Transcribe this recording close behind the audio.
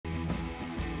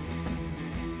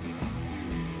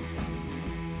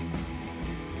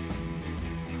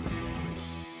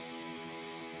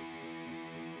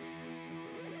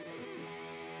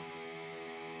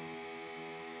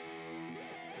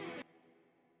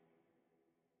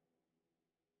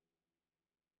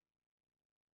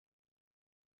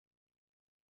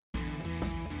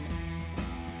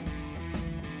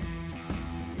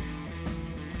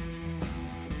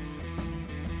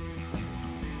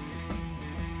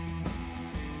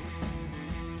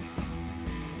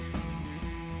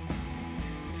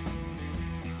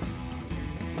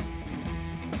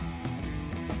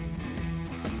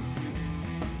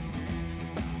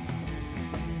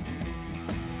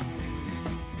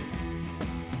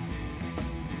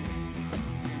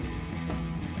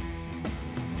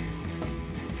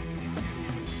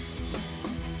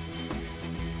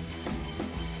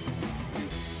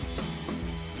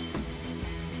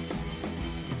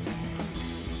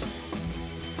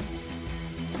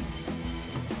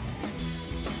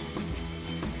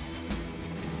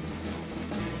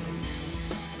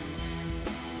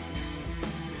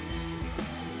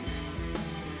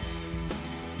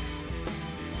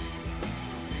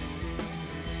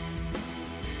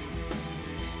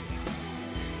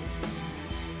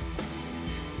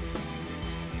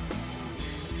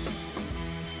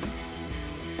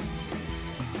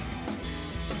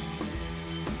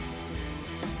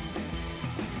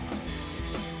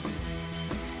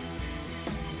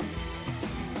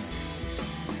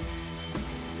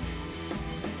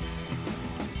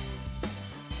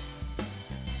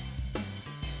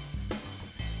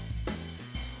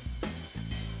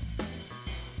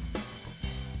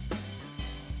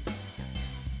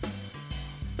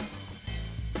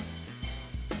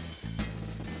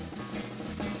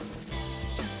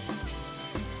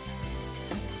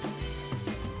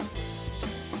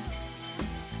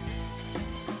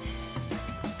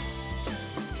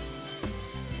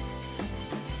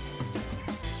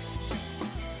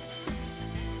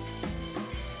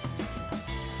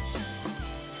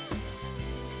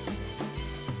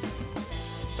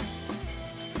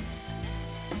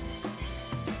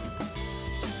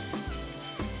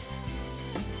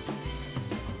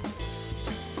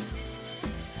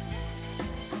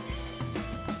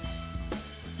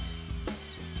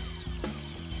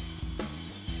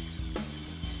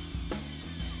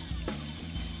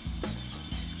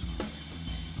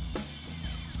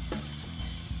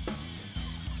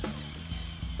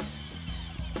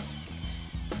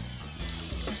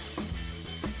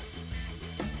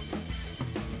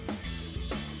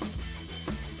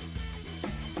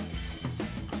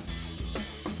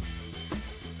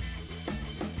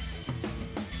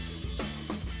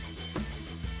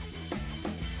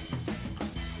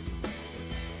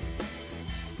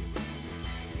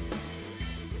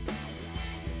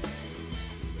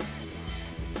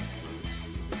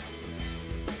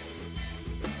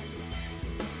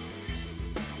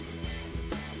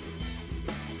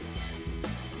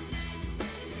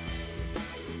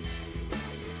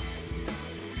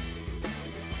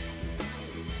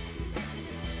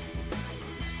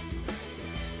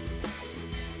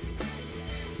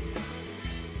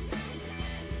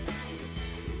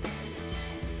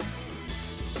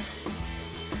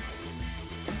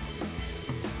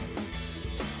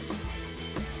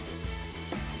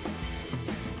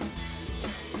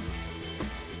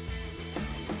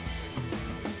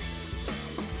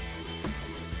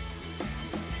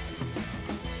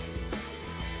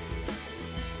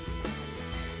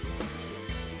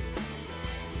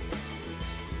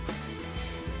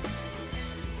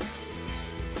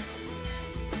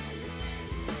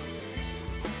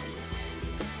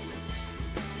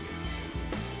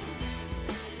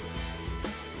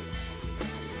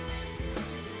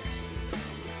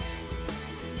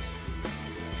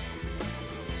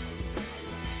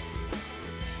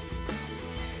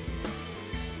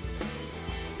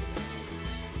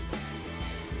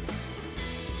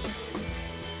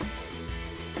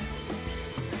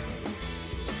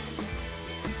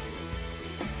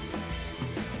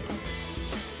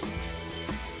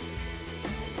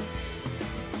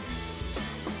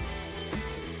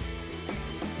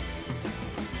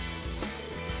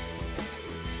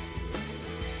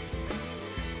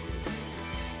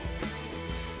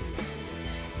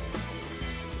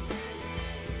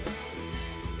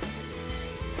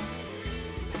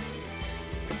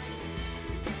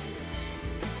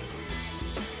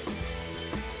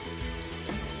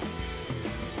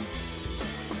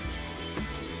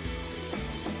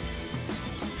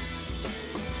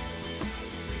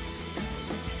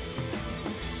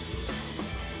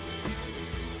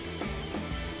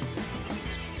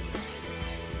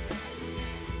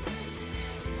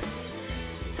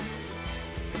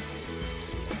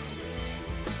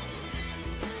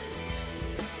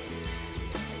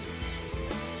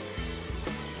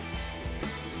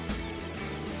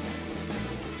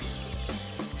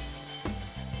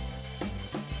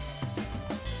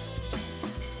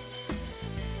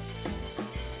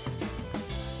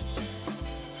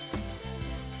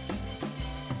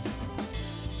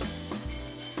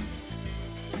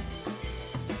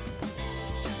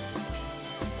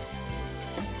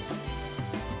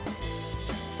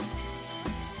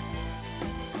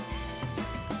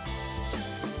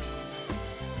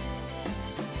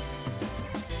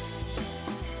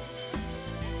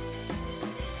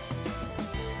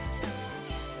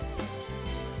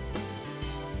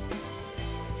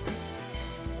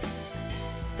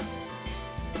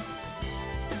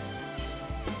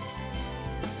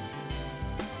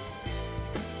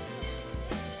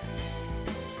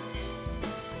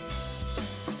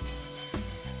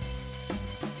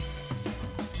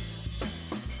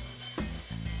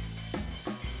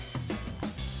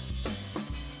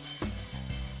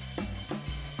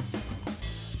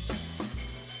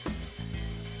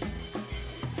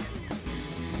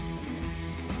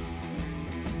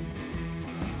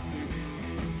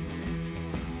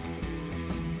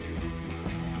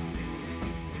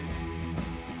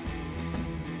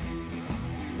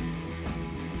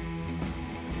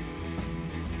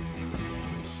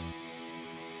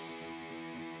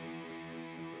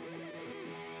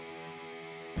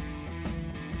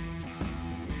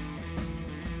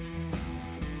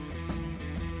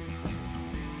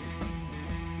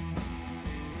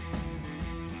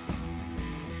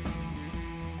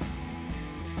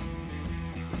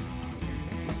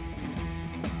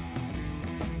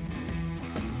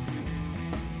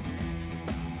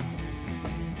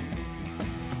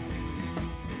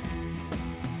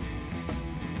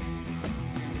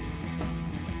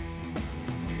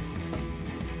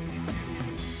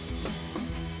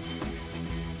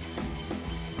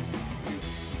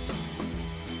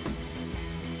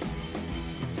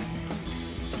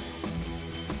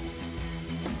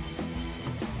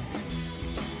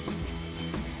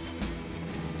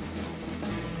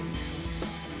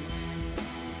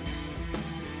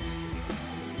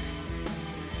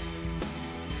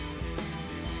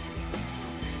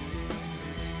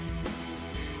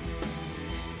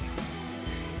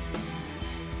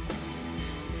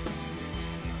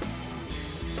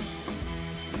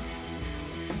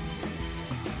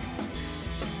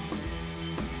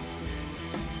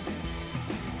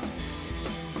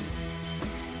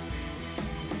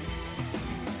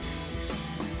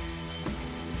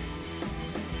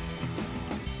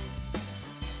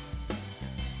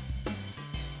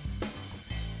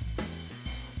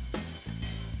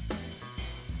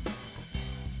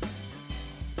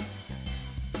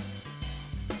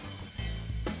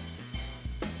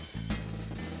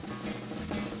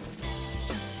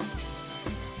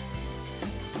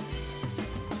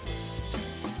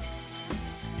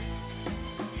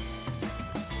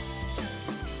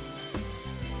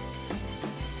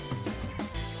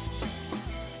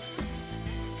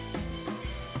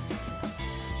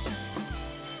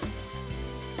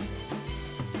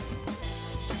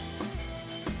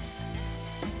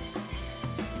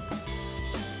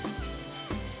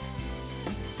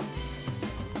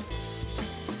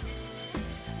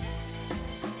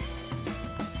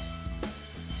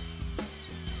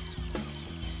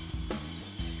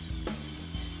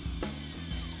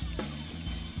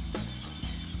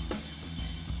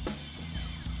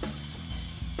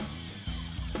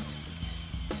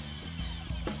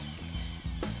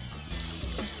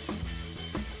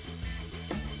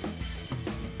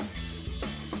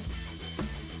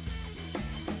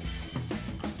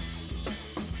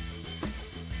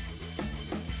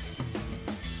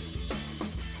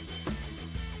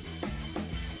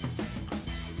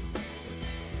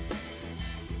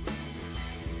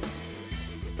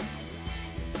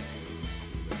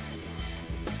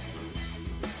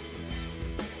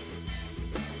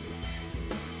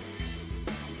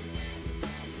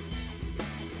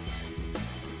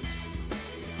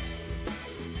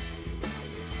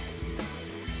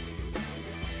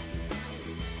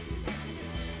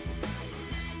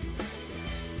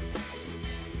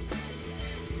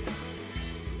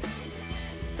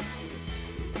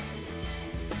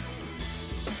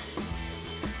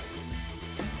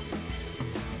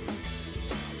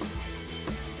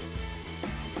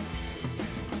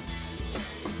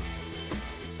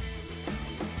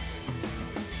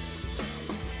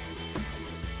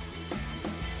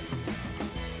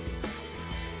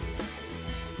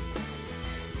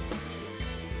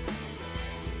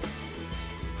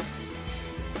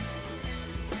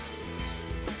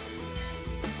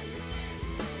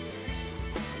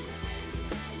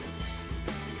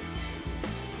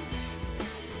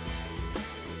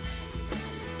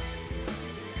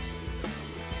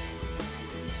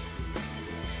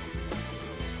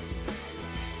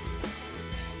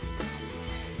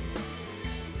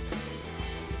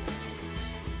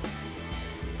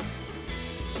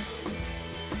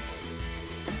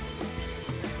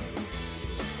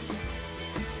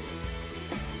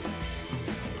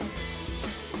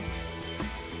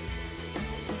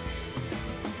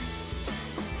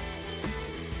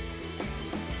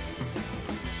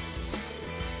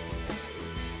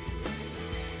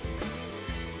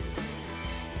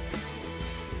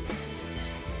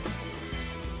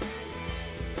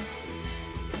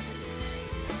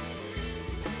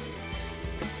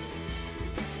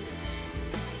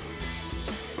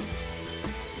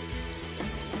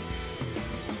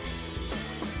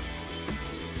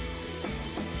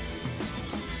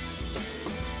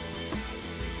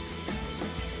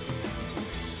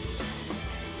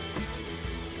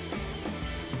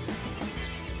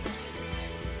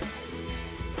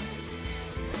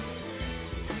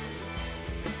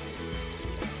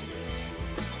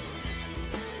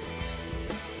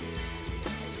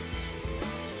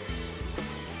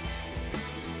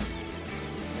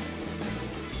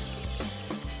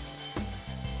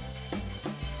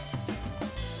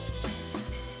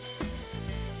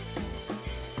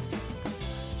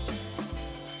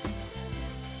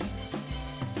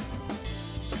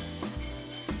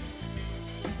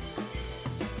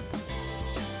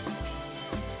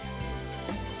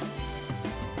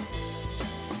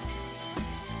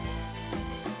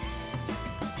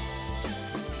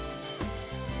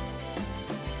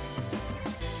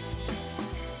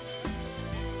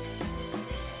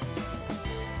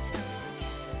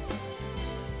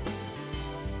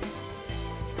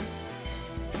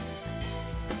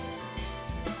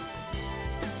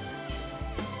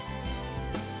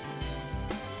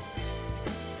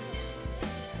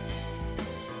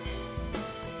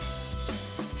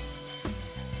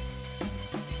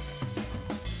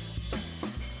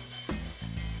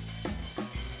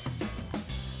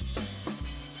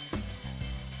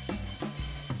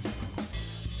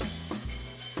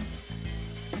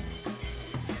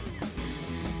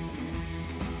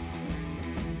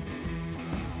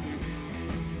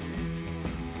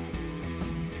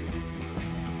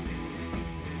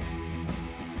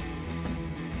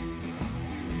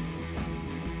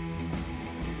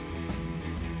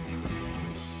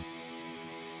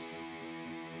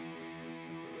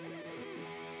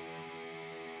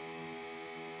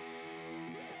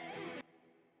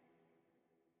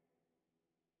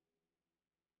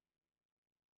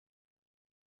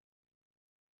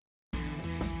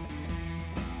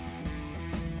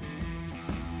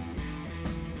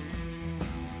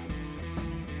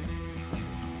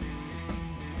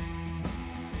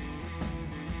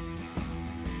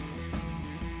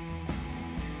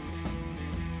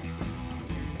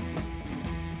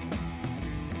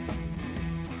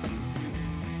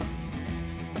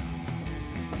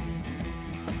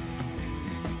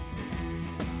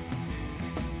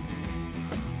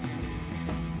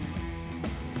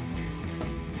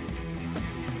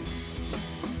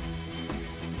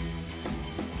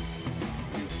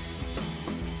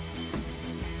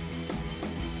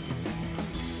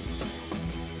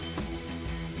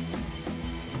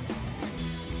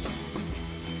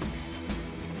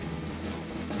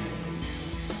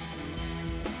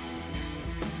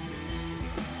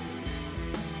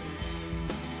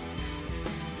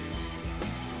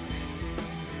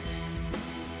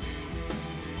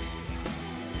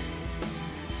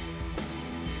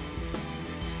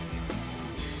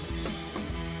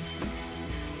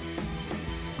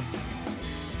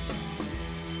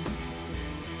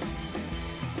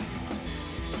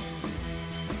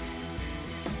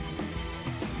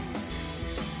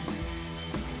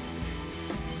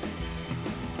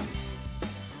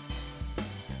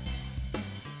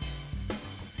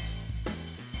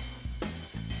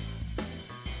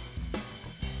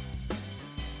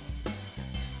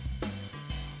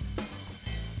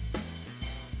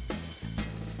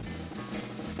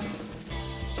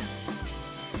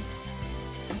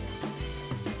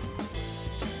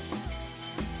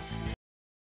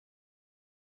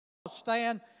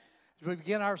Stand as we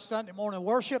begin our Sunday morning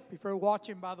worship. If you're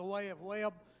watching by the way of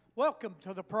web, welcome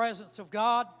to the presence of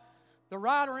God. The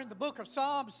writer in the book of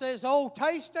Psalms says, "Oh,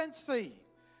 taste and see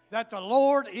that the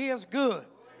Lord is good."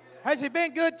 Has He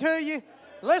been good to you?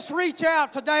 Let's reach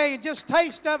out today and just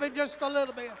taste of Him just a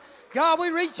little bit. God, we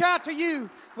reach out to You.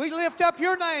 We lift up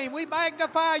Your name. We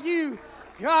magnify You.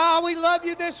 God, we love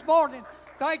You this morning.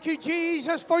 Thank You,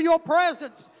 Jesus, for Your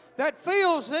presence that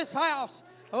fills this house.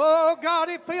 Oh, God,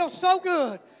 it feels so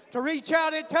good to reach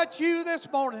out and touch You this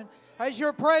morning as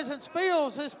Your presence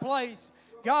fills this place.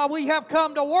 God, we have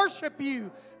come to worship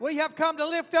You. We have come to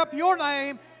lift up Your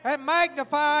name and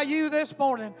magnify You this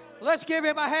morning. Let's give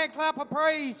Him a hand clap of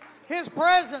praise. His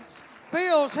presence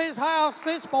fills His house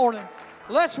this morning.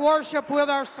 Let's worship with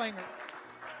our singer.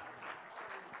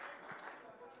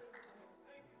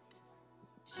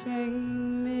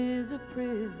 Shame is a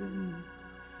prison,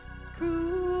 as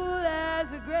cruel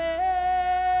as a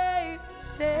grave.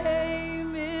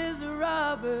 Shame is a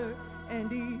robber, and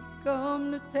he's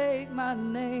come to take my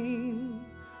name.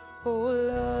 Oh,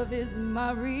 love is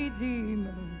my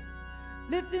redeemer,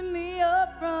 lifting me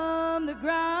up from the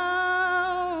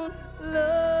ground.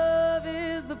 Love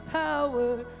is the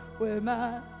power where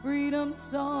my freedom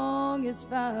song is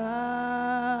found.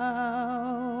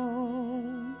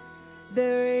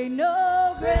 There ain't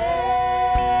no grave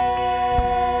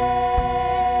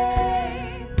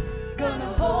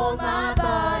gonna hold my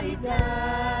body down.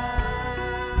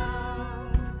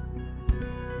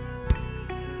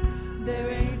 There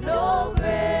ain't no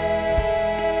grave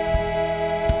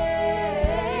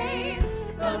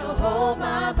gonna hold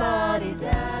my body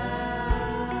down.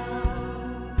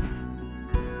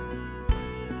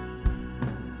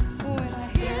 When I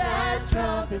hear that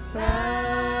trumpet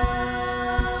sound,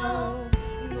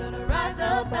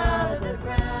 up out of the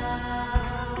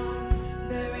ground.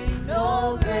 There ain't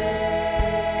no grave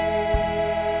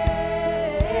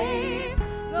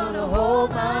gonna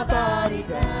hold my body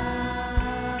down.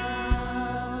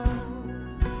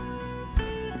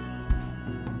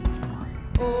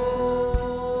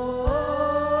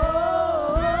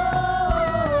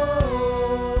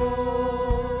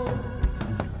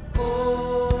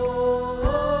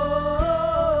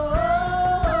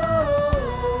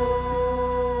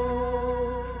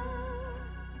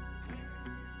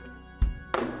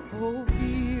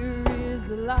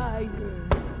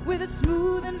 With a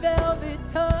smooth and velvet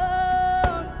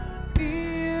tongue,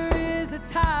 fear is a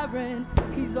tyrant.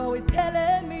 He's always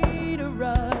telling me to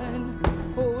run.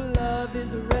 Oh, love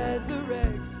is a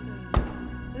resurrection.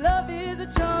 Love is a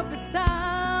trumpet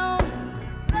sound.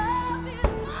 Love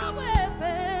is my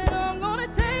weapon. I'm gonna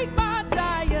take my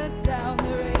giants down.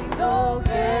 There ain't no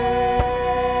grave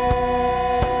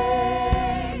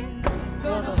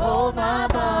gonna hold my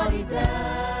body down.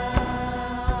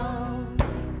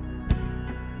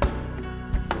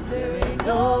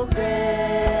 No grave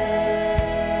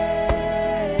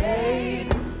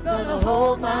gonna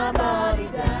hold my body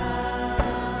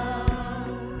down.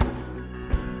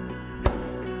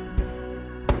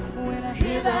 When I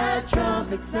hear that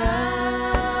trumpet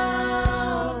sound,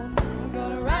 I'm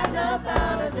gonna rise up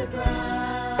out of the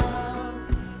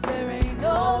ground. There ain't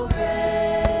no grave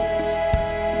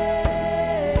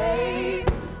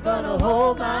gonna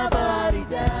hold my body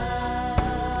down.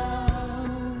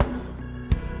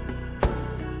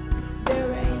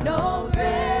 No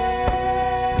grave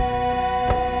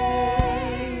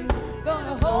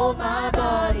gonna hold my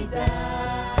body down.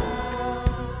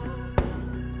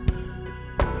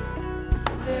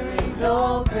 There ain't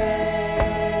no grave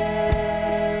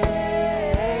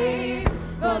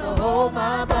gonna hold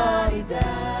my body down.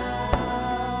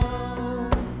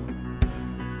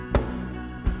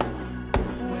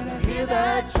 When I hear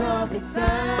that trumpet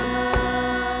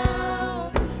sound,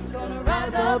 I'm gonna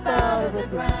rise up out of the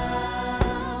ground.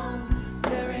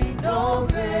 No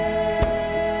grave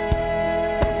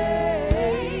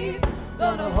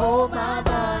gonna hold my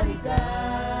body down.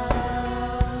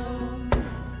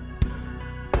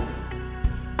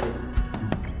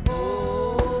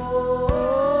 Oh,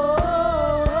 oh,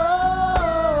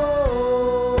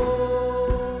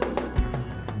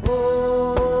 oh,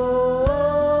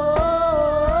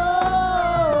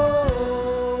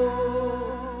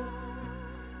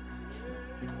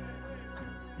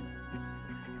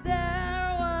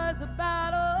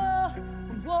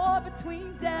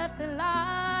 between death and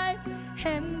life,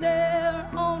 and there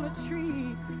on a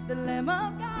tree the Lamb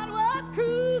of God was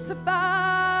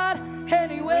crucified,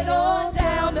 and He went on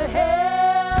down to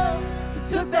hell. He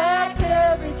took back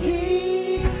every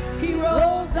key. He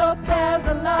rose up as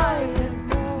a lion.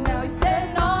 Now He's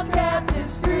setting all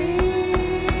captives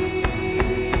free.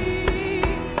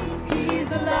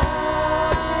 He's alive.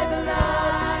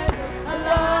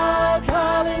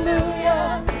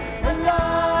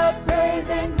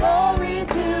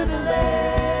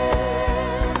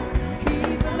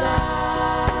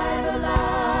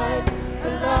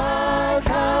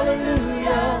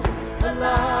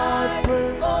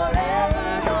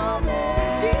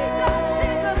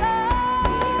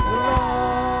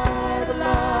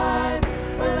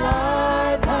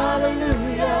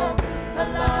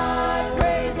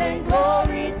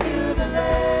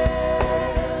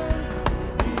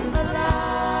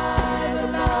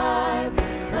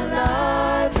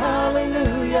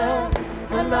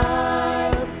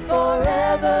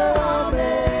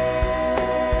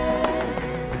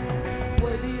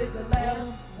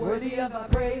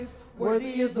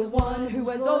 Worthy is the one who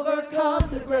has overcome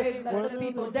the grave. Let the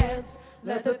people dance,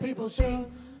 let the people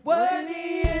sing.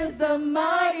 Worthy is the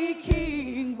mighty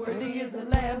King. Worthy is the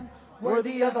Lamb,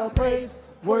 worthy of our praise.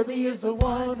 Worthy is the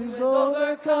one who's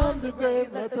overcome the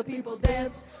grave. Let the people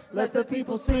dance, let the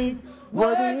people sing.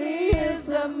 Worthy is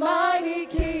the mighty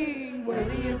King.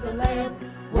 Worthy is the Lamb,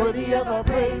 worthy of our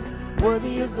praise.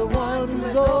 Worthy is the one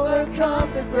who's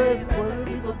overcome the grave. Let the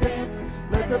people dance,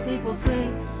 let the people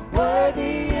sing.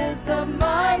 Worthy is the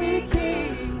mighty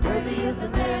King. Worthy is the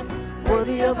Lamb,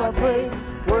 worthy of our praise.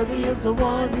 Worthy is the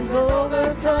one who's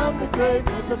overcome the grave.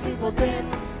 Let the people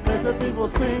dance, let the people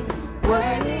sing.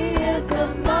 Worthy is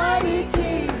the mighty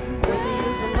King. Worthy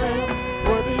is the Lamb,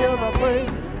 worthy of our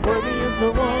praise. Worthy is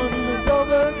the one who has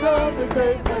overcome the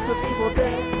grave. Let the people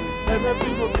dance, let the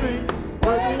people sing.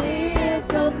 Worthy is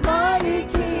the mighty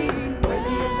King.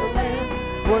 Worthy is the Lamb,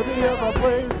 worthy of our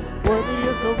praise. Worthy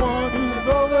is the one who's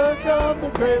overcome the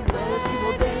grave. Let the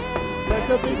people dance, let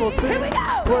the people sing. Here we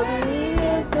go. Worthy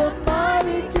is the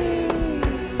mighty King.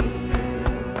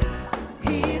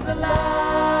 He's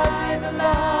alive,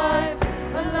 alive,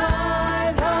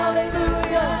 alive,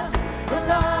 hallelujah,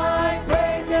 alive,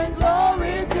 praise and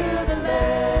glory to the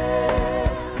Lamb.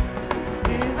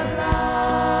 He's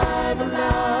alive,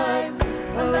 alive,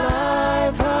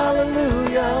 alive,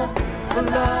 hallelujah,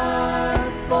 alive,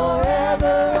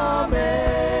 forever, amen.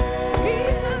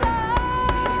 He's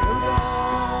alive,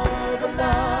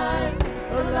 alive,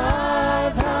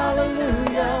 alive,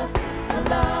 hallelujah,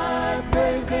 alive,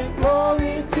 praise and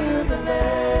glory to the Lamb.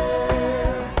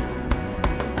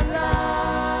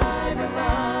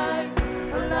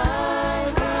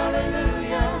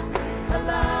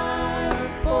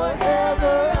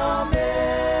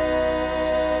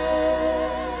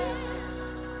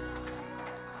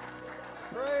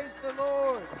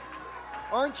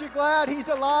 Aren't you glad he's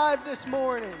alive this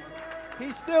morning?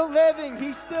 He's still living.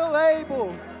 He's still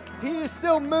able. He is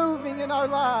still moving in our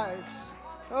lives.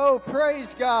 Oh,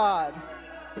 praise God.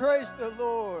 Praise the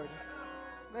Lord.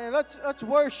 Man, let's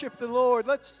worship the Lord.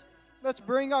 Let's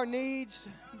bring our needs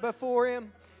before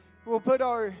him. We'll put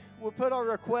our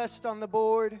request on the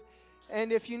board.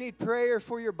 And if you need prayer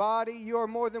for your body, you are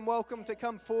more than welcome to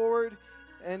come forward.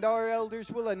 And our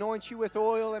elders will anoint you with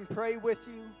oil and pray with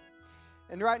you.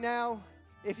 And right now,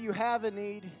 if you have a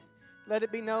need, let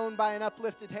it be known by an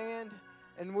uplifted hand,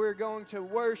 and we're going to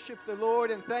worship the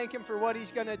Lord and thank him for what he's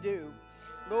going to do.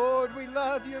 Lord, we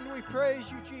love you and we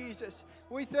praise you, Jesus.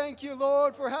 We thank you,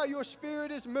 Lord, for how your Spirit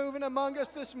is moving among us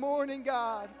this morning,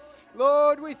 God.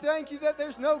 Lord, we thank you that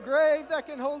there's no grave that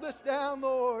can hold us down,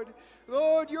 Lord.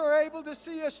 Lord, you're able to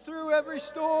see us through every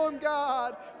storm,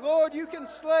 God. Lord, you can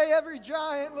slay every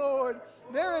giant, Lord.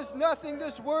 There is nothing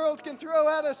this world can throw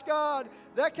at us, God,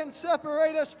 that can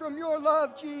separate us from your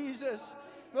love, Jesus.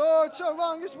 Lord, so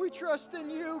long as we trust in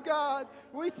you, God,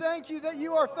 we thank you that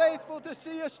you are faithful to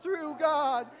see us through,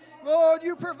 God. Lord,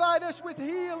 you provide us with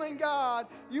healing, God.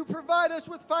 You provide us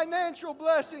with financial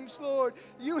blessings, Lord.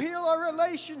 You heal our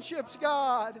relationships,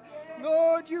 God.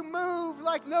 Lord, you move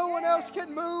like no one else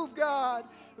can move, God.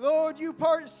 Lord, you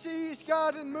part seas,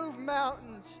 God, and move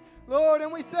mountains. Lord,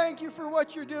 and we thank you for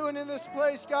what you're doing in this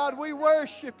place, God. We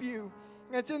worship you.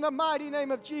 It's in the mighty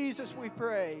name of Jesus we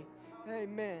pray.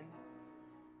 Amen.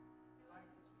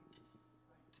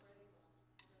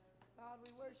 God,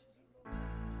 we worship you.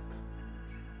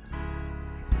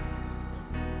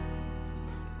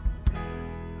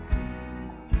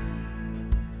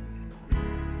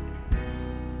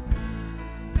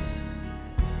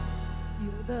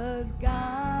 You're the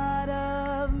God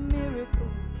of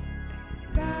miracles,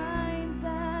 signs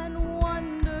and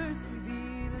wonders. We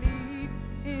believe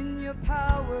in your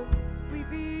power. We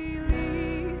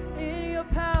believe in your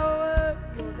power.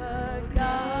 You're the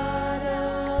God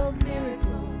of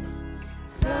miracles,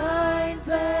 signs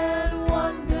and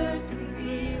wonders. We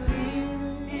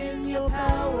believe in your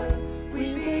power.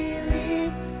 We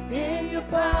believe in your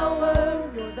power.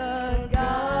 You're the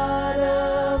God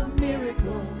of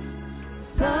miracles,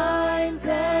 signs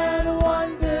and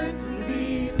wonders. We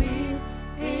believe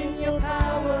in your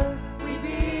power. We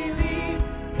believe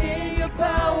in your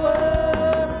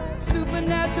power.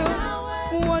 Supernatural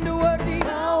power, wonder-working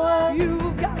power.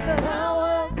 You got the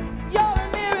power. You're a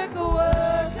miracle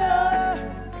worker.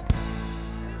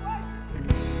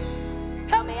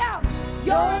 Help me out.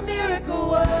 You're a miracle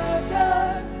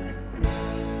worker.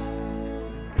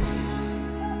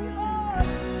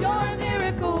 You're a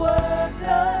miracle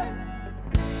worker.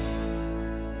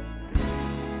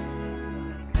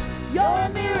 You're a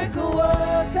miracle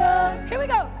worker. Here we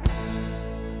go.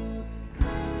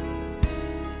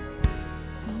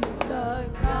 You're the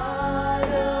God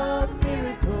of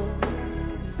miracles,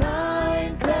 signs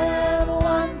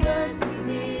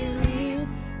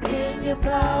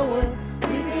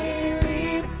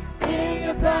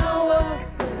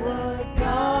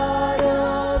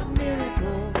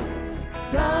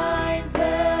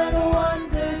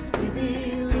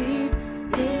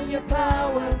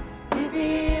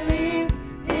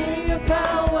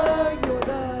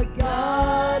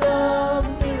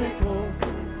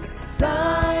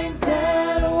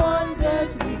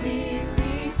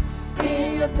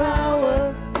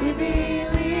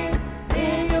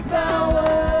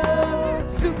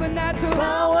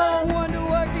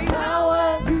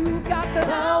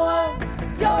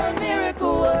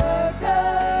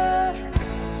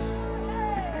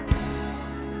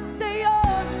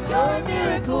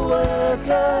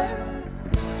worker.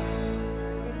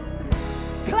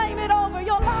 Claim it over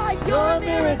your life. You're a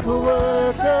miracle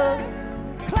worker.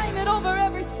 Claim it over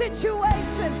every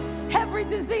situation, every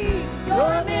disease.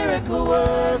 You're a miracle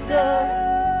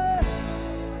worker.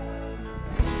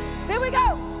 Here we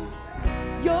go.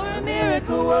 You're a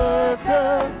miracle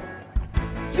worker.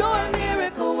 You're a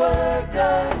miracle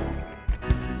worker.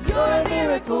 You're a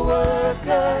miracle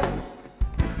worker.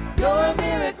 You're a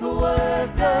miracle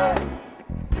worker.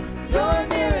 You're a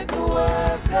miracle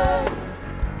worker.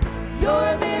 You're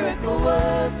a miracle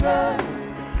worker.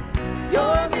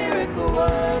 You're a miracle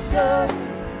worker.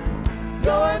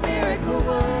 You're a miracle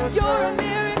worker. You're a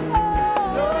miracle.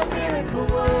 You're a miracle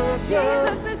worker.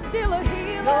 Jesus is still a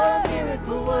healer. You're a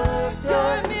miracle worker.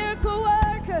 You're a miracle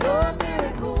worker. You're a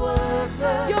miracle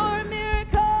worker. You're a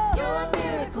miracle. You're a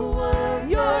miracle worker.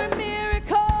 You're a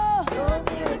miracle. You're a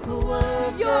miracle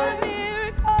worker. You're a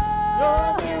miracle. You're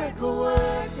a miracle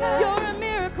worker. You're a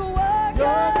miracle worker.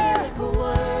 You're a miracle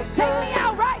worker. Take me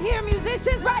out right here,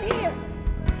 musicians, right here.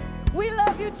 We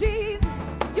love you, Jesus.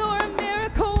 You're a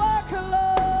miracle worker,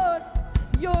 Lord.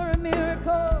 You're a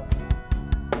miracle.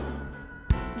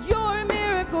 You're a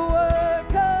miracle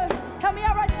worker. Help me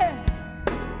out right there.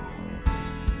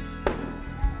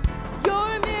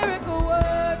 You're a miracle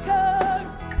worker.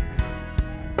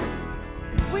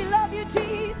 We love you,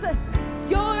 Jesus.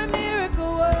 You're a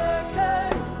miracle worker.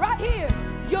 Right here.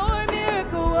 You're a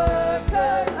miracle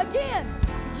worker. Again.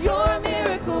 You're a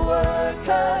miracle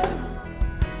worker.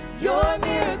 You're a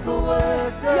miracle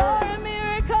worker. You're a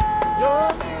miracle. You're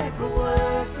a miracle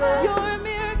worker. You're a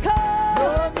miracle.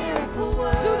 You're a miracle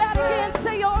worker. Do that again.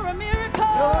 Say you're a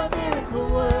miracle. You're a miracle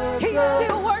worker. He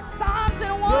still works signs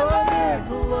and wonders. You're a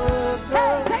miracle worker.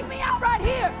 Hey, take me out right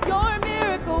here. You're a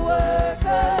miracle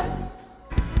worker.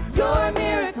 You're a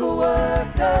miracle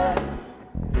worker.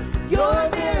 You're a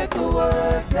miracle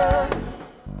worker.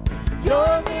 You're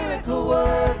a miracle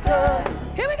worker.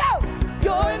 Here we go.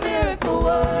 You're a miracle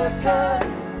worker.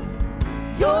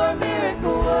 You're a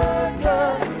miracle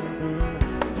worker.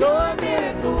 You're a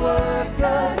miracle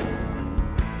worker.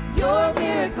 You're a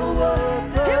miracle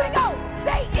worker. Here we go.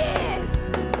 Say is.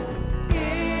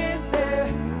 Is there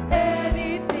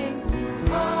anything too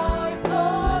hard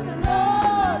for the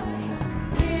Lord?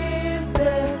 Is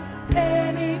there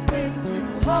anything too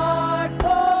hard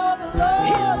for the Lord?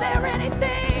 Is there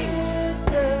anything? Is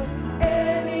there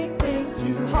anything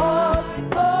too hard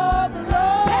for the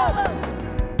Lord? Tell them.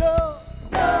 No,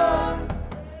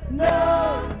 no,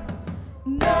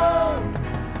 no,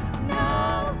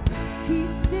 no.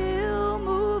 He's still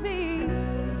moving.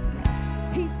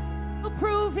 He's still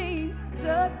proving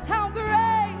just how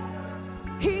great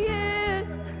He is.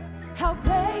 How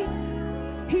great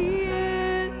He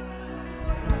is.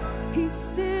 He's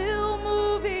still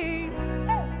moving.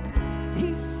 Hey.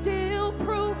 He's still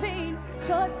proving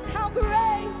just how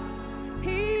great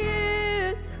He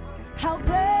is. How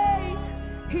great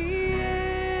He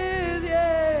is.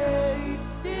 Yeah, He's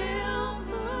still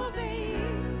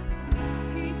moving.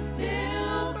 He's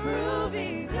still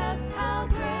proving just how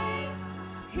great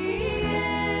He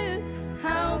is.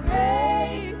 How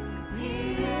great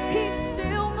He is. He's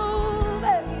still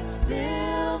moving. He's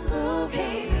still moving.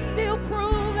 He's still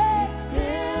proving. He's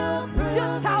still proving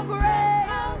just how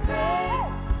great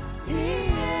He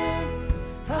is.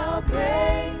 How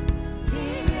great He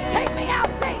is. Take me out.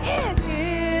 Say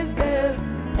is. Is there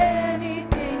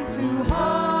anything too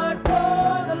hard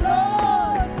for the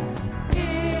Lord?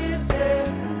 Is there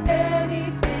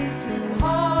anything too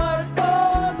hard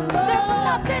for the Lord? There's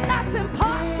nothing that's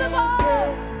impossible.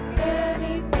 Is there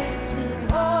anything too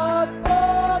hard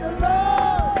for the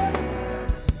Lord?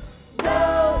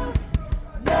 No,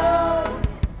 no,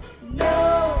 no,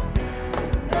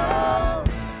 no.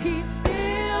 He's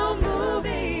still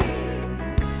moving.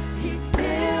 He's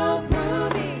still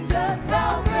proving just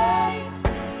how great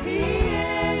He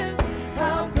is.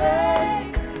 How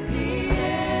great He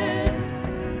is.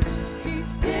 He's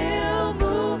still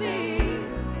moving.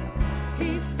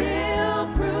 He's still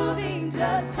proving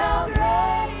just how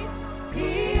great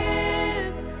He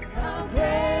is. How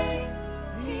great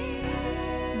He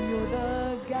is. You're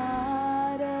the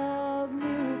God of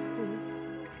miracles,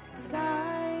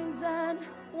 signs and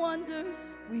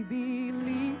wonders. We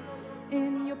believe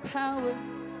in your power.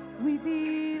 We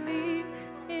believe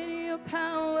in your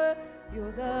power.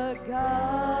 You're the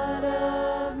God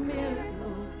of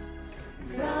miracles,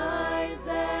 signs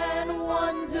and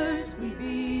wonders. We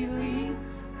believe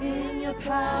in your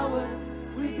power.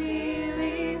 We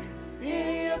believe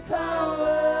in your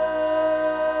power.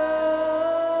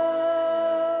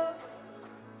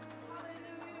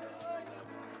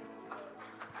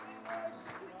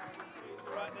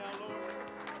 Right now, Lord.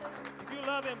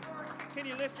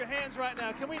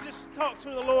 Can we just talk to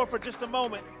the Lord for just a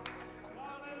moment? God,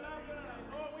 I love you tonight.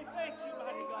 Lord, we thank you,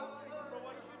 mighty God, for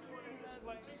what you're doing in this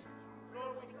place.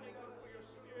 Lord, we thank you for your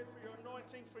spirit, for your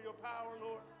anointing, for your power,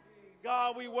 Lord.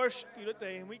 God, we worship you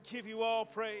today, and we give you all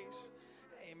praise.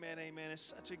 Amen, amen.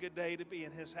 It's such a good day to be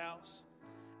in his house.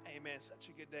 Amen, such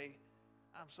a good day.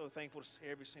 I'm so thankful to see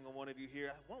every single one of you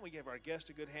here. Why don't we give our guests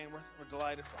a good hand? We're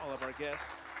delighted for all of our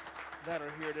guests that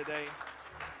are here today.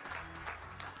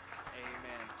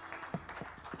 Amen.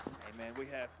 Amen. We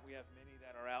have many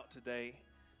that are out today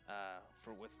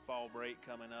with fall break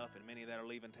coming up, and many that are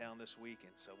leaving town this week,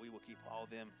 and so we will keep all of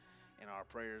them in our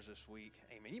prayers this week.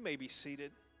 Amen. You may be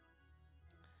seated.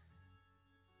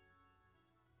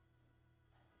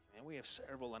 And we have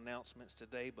several announcements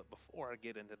today, but before I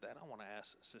get into that, I want to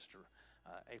ask Sister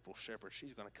April Shepherd.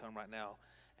 She's going to come right now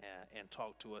and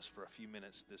talk to us for a few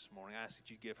minutes this morning. I ask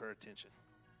that you give her attention.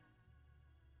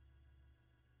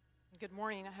 Good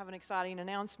morning. I have an exciting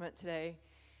announcement today,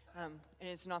 and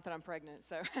it's not that I'm pregnant,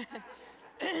 so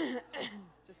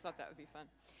just thought that would be fun.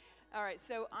 All right,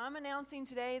 so I'm announcing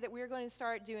today that we're going to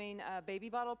start doing a baby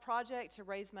bottle project to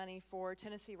raise money for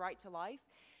Tennessee Right to Life.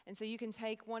 And so you can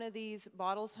take one of these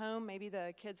bottles home. Maybe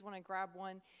the kids want to grab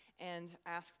one and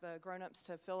ask the grown-ups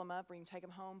to fill them up, or you can take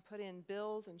them home, put in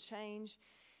bills and change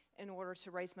in order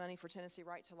to raise money for Tennessee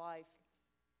Right to Life.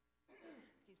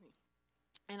 Excuse me.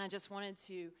 And I just wanted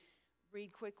to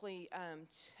read quickly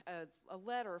a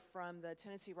letter from the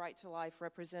Tennessee Right to Life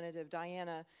representative,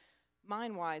 Diana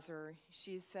Meinweiser.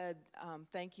 She said,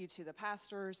 thank you to the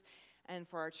pastors and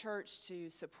for our church to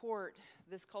support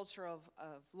this culture of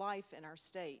life in our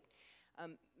state.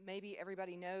 Maybe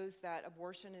everybody knows that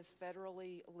abortion is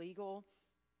federally legal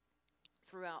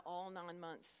throughout all 9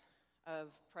 months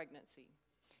of pregnancy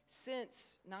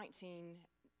since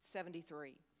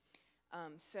 1973.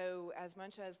 So as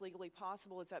much as legally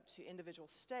possible, it's up to individual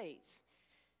states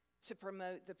to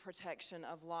promote the protection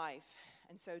of life.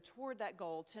 And so toward that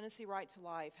goal, Tennessee Right to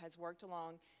Life has worked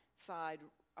alongside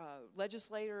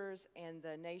legislators and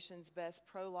the nation's best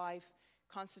pro-life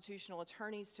constitutional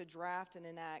attorneys to draft and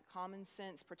enact common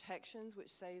sense protections which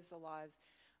saves the lives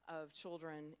of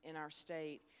children in our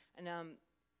state. And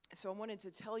so I wanted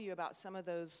to tell you about some of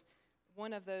those.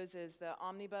 One of those is the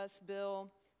Omnibus Bill.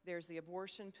 There's the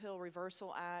Abortion Pill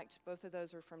Reversal Act. Both of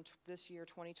those are from this year,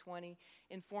 2020.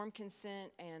 Informed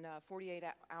consent and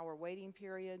 48-hour waiting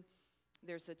period.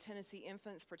 There's the Tennessee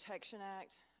Infants Protection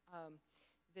Act.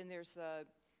 Then there's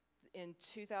in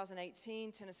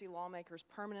 2018, Tennessee lawmakers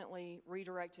permanently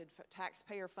redirected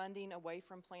taxpayer funding away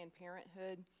from Planned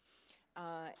Parenthood.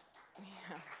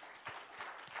 Yeah.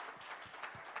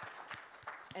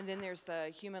 And then there's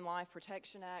the Human Life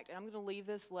Protection Act. And I'm going to leave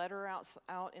this letter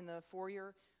out in the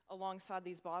foyer alongside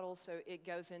these bottles, so it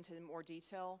goes into more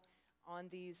detail on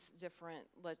these different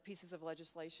pieces of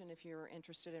legislation if you're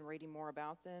interested in reading more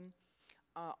about them.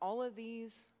 All of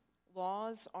these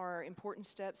laws are important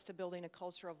steps to building a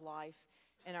culture of life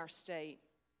in our state.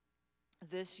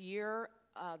 This year,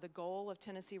 the goal of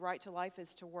Tennessee Right to Life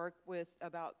is to work with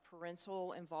about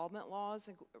parental involvement laws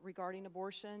regarding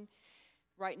abortion.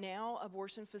 Right now,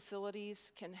 abortion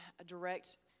facilities can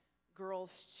direct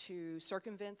girls to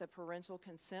circumvent the parental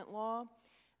consent law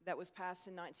that was passed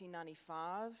in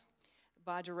 1995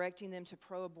 by directing them to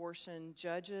pro-abortion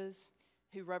judges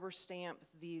who rubber stamp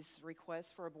these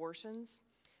requests for abortions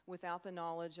without the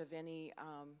knowledge of any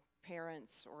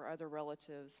parents or other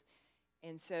relatives.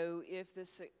 And so if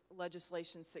this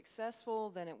legislation is successful,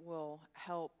 then it will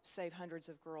help save hundreds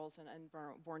of girls and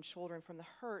unborn children from the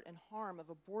hurt and harm of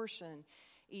abortion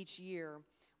each year,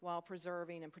 while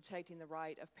preserving and protecting the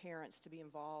right of parents to be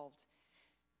involved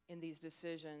in these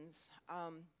decisions.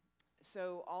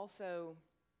 So also,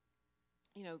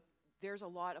 you know, there's a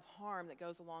lot of harm that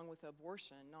goes along with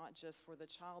abortion, not just for the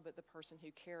child, but the person who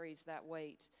carries that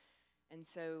weight. And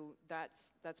so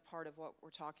that's part of what we're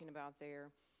talking about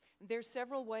there. There's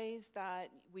several ways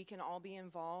that we can all be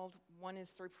involved. One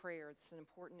is through prayer. It's an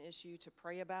important issue to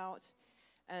pray about.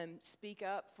 Speak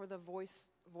up for the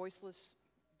voiceless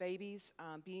babies.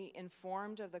 Be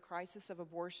informed of the crisis of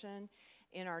abortion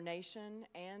in our nation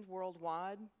and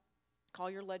worldwide.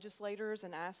 Call your legislators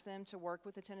and ask them to work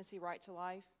with the Tennessee Right to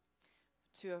Life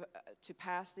to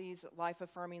pass these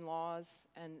life-affirming laws,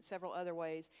 and several other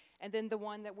ways. And then the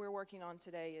one that we're working on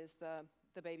today is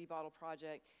the Baby Bottle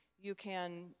Project. You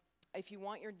can, if you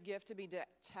want your gift to be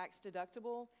tax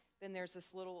deductible, then there's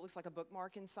this little, it looks like a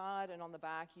bookmark inside, and on the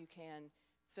back you can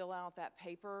fill out that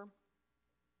paper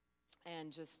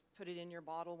and just put it in your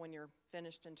bottle when you're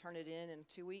finished and turn it in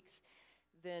 2 weeks.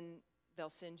 Then they'll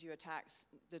send you a tax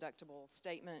deductible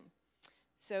statement.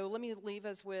 So let me leave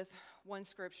us with one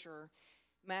scripture.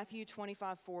 Matthew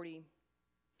 25:40.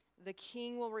 The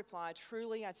king will reply,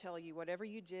 truly I tell you, whatever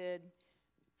you did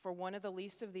for one of the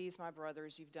least of these, my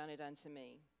brothers, you've done it unto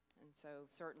me. And so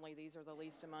certainly these are the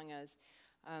least among us.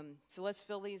 So let's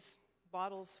fill these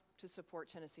bottles to support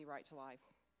Tennessee Right to Life.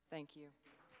 Thank you.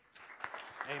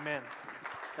 Amen.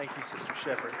 Thank you, Sister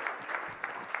Shepherd.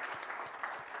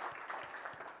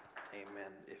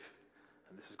 Amen.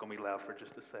 And this is going to be loud for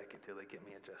just a second till they get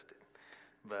me adjusted.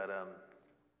 But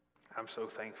I'm so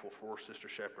thankful for Sister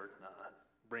Shepherd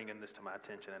bringing this to my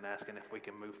attention and asking if we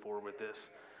can move forward with this.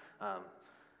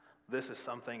 This is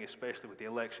something, especially with the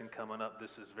election coming up,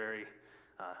 this is very,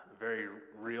 very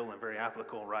real and very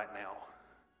applicable right now.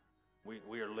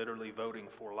 We are literally voting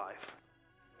for life.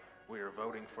 We are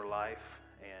voting for life,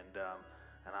 and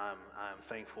I'm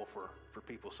thankful for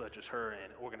people such as her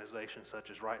and organizations such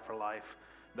as Right for Life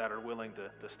that are willing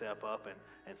to step up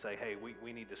and say, hey,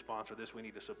 we need to sponsor this, we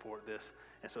need to support this.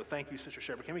 And so thank you, Sister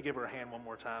Shepherd. Can we give her a hand one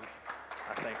more time?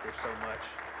 I thank her so much.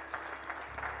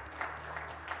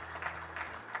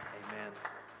 Amen.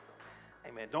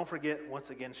 Amen. Don't forget,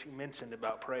 once again, she mentioned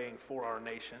about praying for our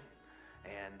nation.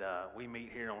 And we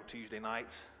meet here on Tuesday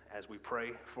nights as we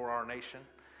pray for our nation.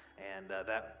 And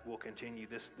that will continue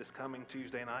this coming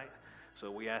Tuesday night. So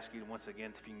we ask you once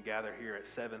again if you can gather here at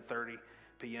 7:30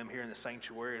 p.m. here in the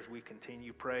sanctuary as we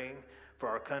continue praying for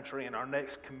our country. And our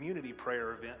next community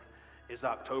prayer event is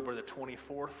October the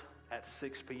 24th at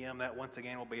 6 p.m. That once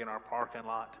again will be in our parking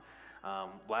lot.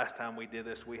 Last time we did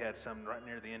this, we had some right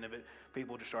near the end of it.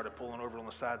 People just started pulling over on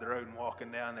the side of the road and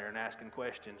walking down there and asking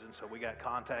questions. And so we got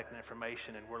contact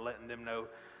information, and we're letting them know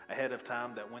ahead of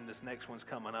time that when this next one's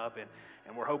coming up.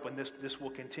 And we're hoping this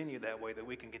will continue that way, that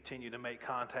we can continue to make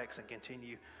contacts and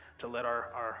continue to let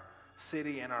our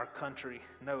city and our country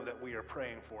know that we are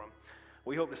praying for them.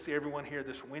 We hope to see everyone here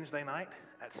this Wednesday night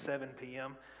at 7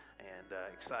 p.m. and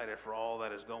excited for all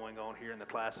that is going on here in the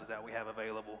classes that we have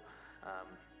available.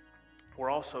 We're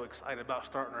also excited about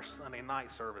starting our Sunday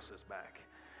night services back.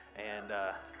 And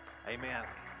amen.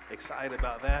 Excited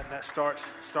about that. That starts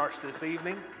this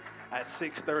evening at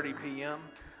 6:30 p.m.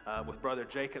 With Brother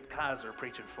Jacob Kaiser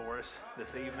preaching for us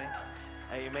this evening.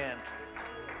 Amen.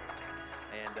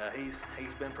 And he's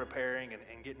been preparing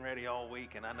and getting ready all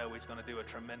week, and I know he's going to do a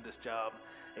tremendous job.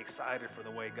 Excited for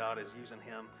the way God is using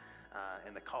him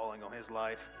and the calling on his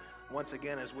life. Once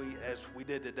again, as we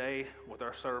did today with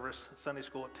our service, Sunday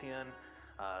school at 10,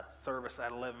 service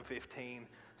at 11:15,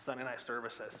 Sunday night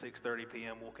service at 6:30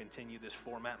 p.m. We'll continue this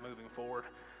format moving forward.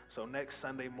 So next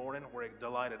Sunday morning, we're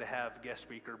delighted to have guest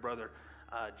speaker, Brother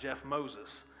Jeff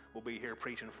Moses, will be here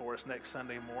preaching for us next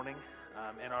Sunday morning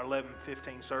in our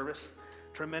 11:15 service.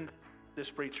 Tremendous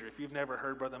preacher. If you've never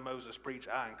heard Brother Moses preach,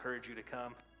 I encourage you to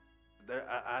come.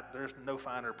 There's no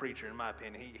finer preacher in my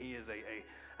opinion. He is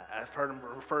I've heard him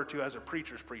referred to as a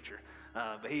preacher's preacher,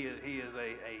 but he is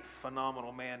a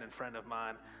phenomenal man and friend of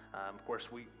mine. Of course,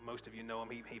 most of you know him.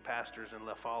 He pastors in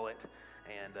La Follette,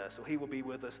 and so he will be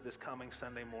with us this coming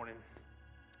Sunday morning.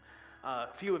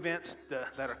 A few events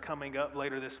that are coming up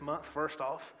later this month. First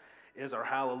off is our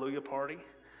Hallelujah Party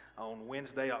on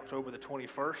Wednesday, October the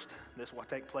 21st. This will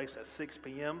take place at 6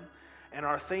 p.m. And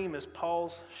our theme is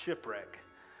Paul's Shipwreck.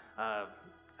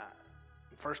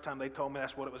 First time they told me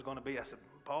that's what it was going to be, I said,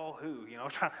 Paul who? You know,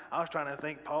 I was trying to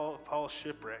think Paul's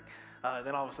Shipwreck.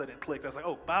 Then all of a sudden it clicked. I was like,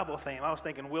 oh, Bible theme. I was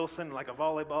thinking Wilson, like a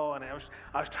volleyball, and I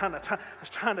was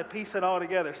trying to piece it all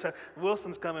together. So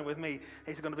Wilson's coming with me.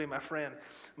 He's going to be my friend.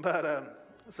 But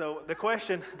so the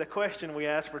question we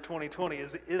asked for 2020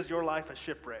 is your life a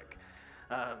shipwreck?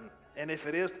 And if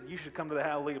it is, you should come to the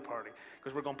Hallelujah Party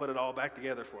because we're going to put it all back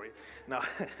together for you. No,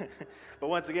 but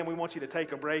once again, we want you to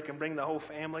take a break and bring the whole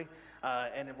family.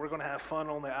 And we're going to have fun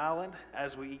on the island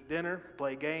as we eat dinner,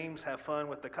 play games, have fun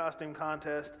with the costume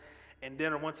contest. And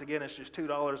dinner, once again, is just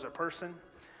 $2 a person.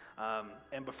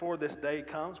 And before this day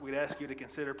comes, we'd ask you to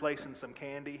consider placing some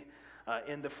candy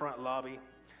in the front lobby.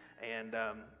 And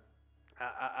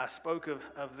I spoke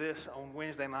of this on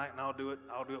Wednesday night, and I'll do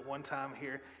it one time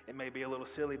here. It may be a little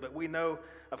silly, but we know,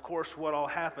 of course, what all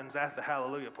happens at the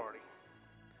Hallelujah Party.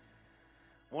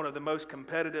 One of the most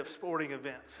competitive sporting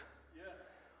events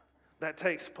that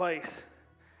takes place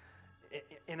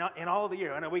in all of the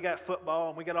year. I know we got football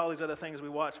and we got all these other things we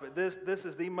watch, but this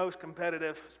is the most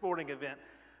competitive sporting event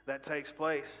that takes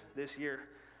place this year.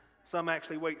 Some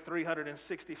actually wait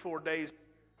 364 days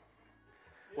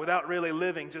without really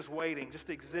living, just waiting, just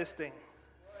existing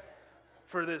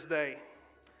for this day.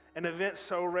 An event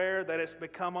so rare that it's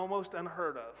become almost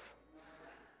unheard of.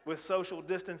 With social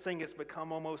distancing, it's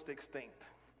become almost extinct.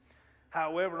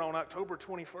 However, on October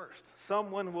 21st,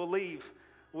 someone will leave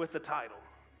with the title,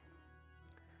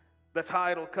 The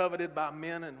title coveted by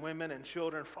men and women and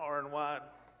children far and wide.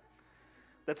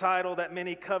 The title that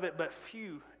many covet but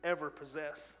few ever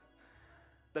possess.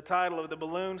 The title of the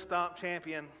balloon stomp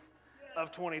champion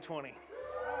of 2020.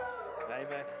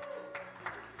 Amen.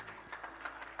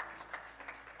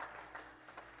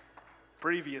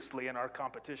 Previously in our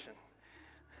competition.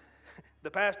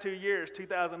 The past 2 years,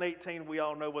 2018, we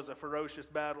all know, was a ferocious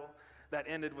battle that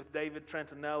ended with David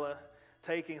Trentinella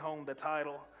taking home the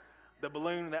title. The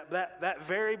balloon, that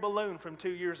very balloon from 2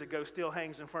 years ago still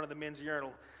hangs in front of the men's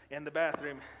urinal in the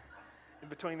bathroom in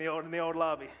between the old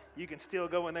lobby. You can still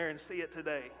go in there and see it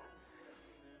today.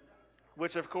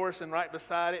 Which, of course, and right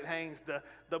beside it hangs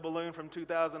the balloon from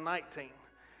 2019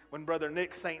 when Brother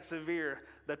Nick St. Severe,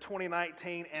 the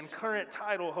 2019 and current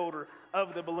title holder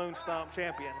of the balloon stomp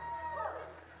champion.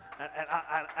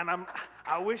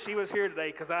 I wish he was here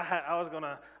today because I was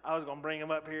gonna bring him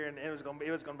up here and it was gonna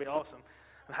be awesome.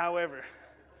 However,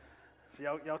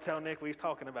 so y'all tell Nick we're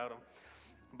talking about him.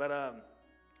 But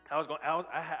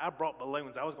I brought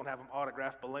balloons. I was gonna have them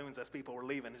autographed balloons as people were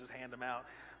leaving and just hand them out.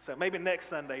 So maybe next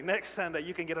Sunday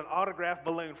you can get an autographed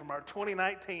balloon from our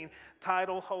 2019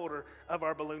 title holder of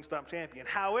our balloon stomp champion.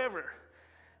 However,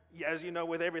 as you know,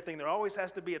 with everything, there always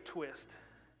has to be a twist.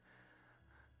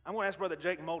 I'm going to ask Brother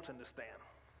Jake Moulton to stand.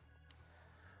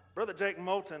 Brother Jake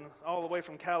Moulton, all the way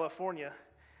from California,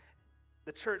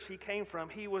 the church he came from,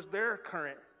 he was their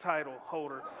current title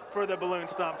holder for the balloon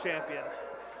stomp champion.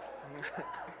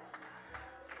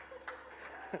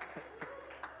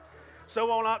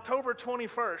 So on October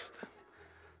 21st,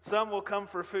 some will come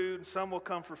for food, some will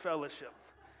come for fellowship.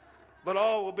 But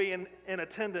all will be in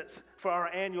attendance for our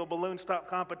annual balloon stomp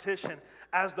competition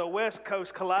as the West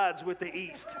Coast collides with the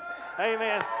East.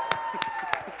 Amen.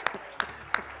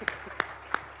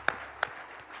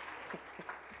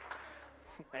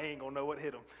 I ain't gonna know what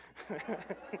hit them.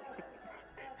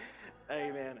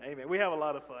 Amen. Amen. We have a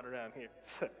lot of fun around here.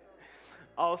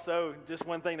 Also, just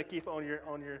one thing to keep on your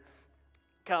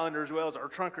calendar as well is our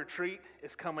trunk or treat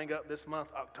is coming up this month,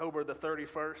 October the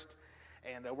 31st,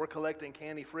 and we're collecting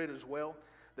candy for it as well.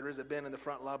 There is a bin in the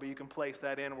front lobby. You can place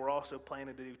that in. We're also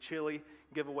planning to do chili,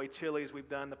 give away chili as we've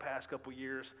done the past couple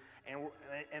years.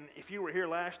 And if you were here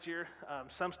last year,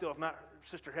 some still have not,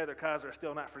 Sister Heather Kaiser has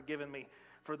still not forgiven me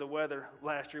for the weather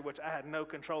last year, which I had no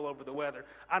control over the weather.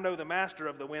 I know the master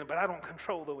of the wind, but I don't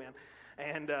control the wind.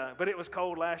 But it was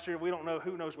cold last year. We don't know,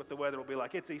 who knows what the weather will be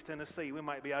like. It's East Tennessee. We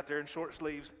might be out there in short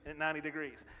sleeves at 90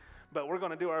 degrees. But we're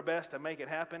going to do our best to make it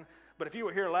happen. But if you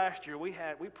were here last year, we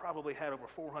probably had over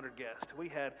 400 guests. We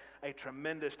had a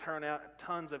tremendous turnout,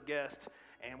 tons of guests,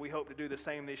 and we hope to do the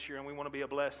same this year, and we want to be a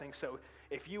blessing. So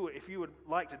if you would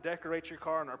like to decorate your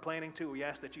car and are planning to, we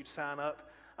ask that you'd sign up.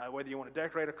 Whether you want to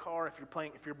decorate a car, if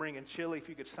you're bringing chili, if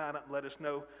you could sign up and let us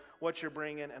know what you're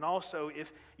bringing. And also,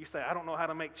 if you say, I don't know how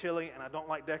to make chili and I don't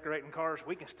like decorating cars,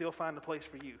 we can still find a place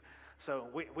for you. So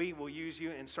we will use you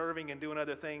in serving and doing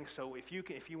other things. So if you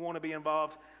want to be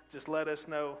involved, just let us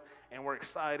know. And we're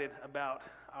excited about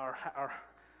our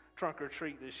trunk or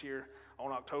treat this year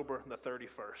on October the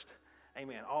 31st.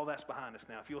 Amen. All that's behind us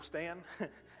now. If you'll stand,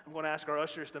 I'm going to ask our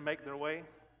ushers to make their way.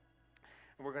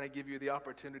 And we're going to give you the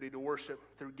opportunity to worship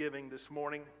through giving this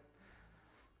morning.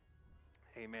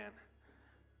 Amen.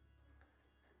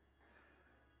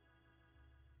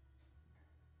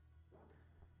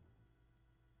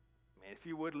 If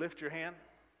you would, lift your hand.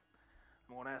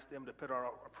 I'm going to ask them to put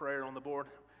our prayer on the board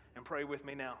and pray with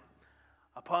me now.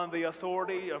 Upon the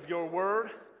authority of your word,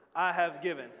 I have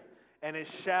given, and it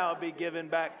shall be given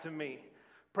back to me.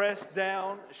 Pressed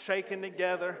down, shaken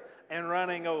together, and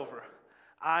running over.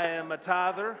 I am a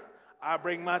tither. I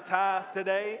bring my tithe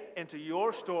today into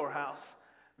your storehouse.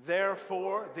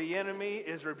 Therefore, the enemy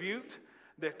is rebuked.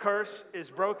 The curse is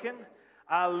broken.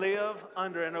 I live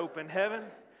under an open heaven.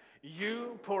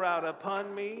 You pour out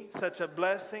upon me such a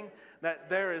blessing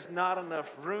that there is not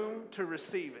enough room to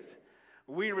receive it.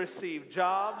 We receive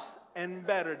jobs and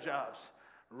better jobs,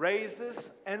 raises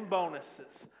and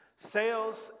bonuses,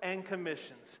 sales and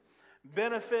commissions,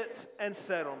 benefits and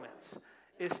settlements,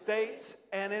 estates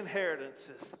and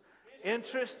inheritances,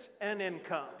 interests and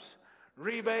incomes,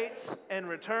 rebates and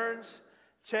returns,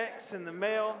 checks in the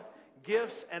mail,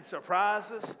 gifts and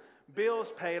surprises,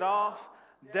 bills paid off,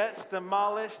 debts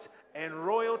demolished, and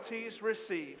royalties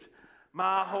received.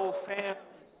 My whole family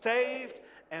saved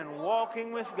and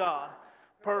walking with God.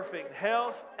 Perfect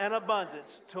health and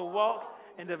abundance to walk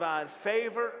in divine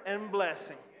favor and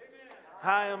blessing.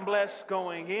 I am blessed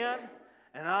going in,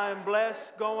 and I am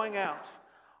blessed going out.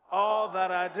 All that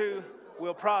I do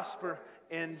will prosper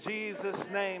in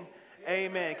Jesus' name.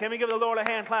 Amen. Can we give the Lord a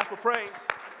hand clap of praise?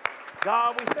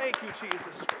 God, we thank you,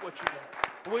 Jesus, for what you've done.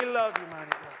 We love you, mighty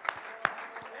God.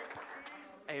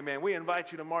 Amen. We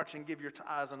invite you to march and give your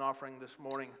tithes and offering this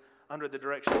morning under the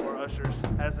direction of our ushers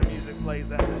as the music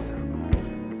plays at this time.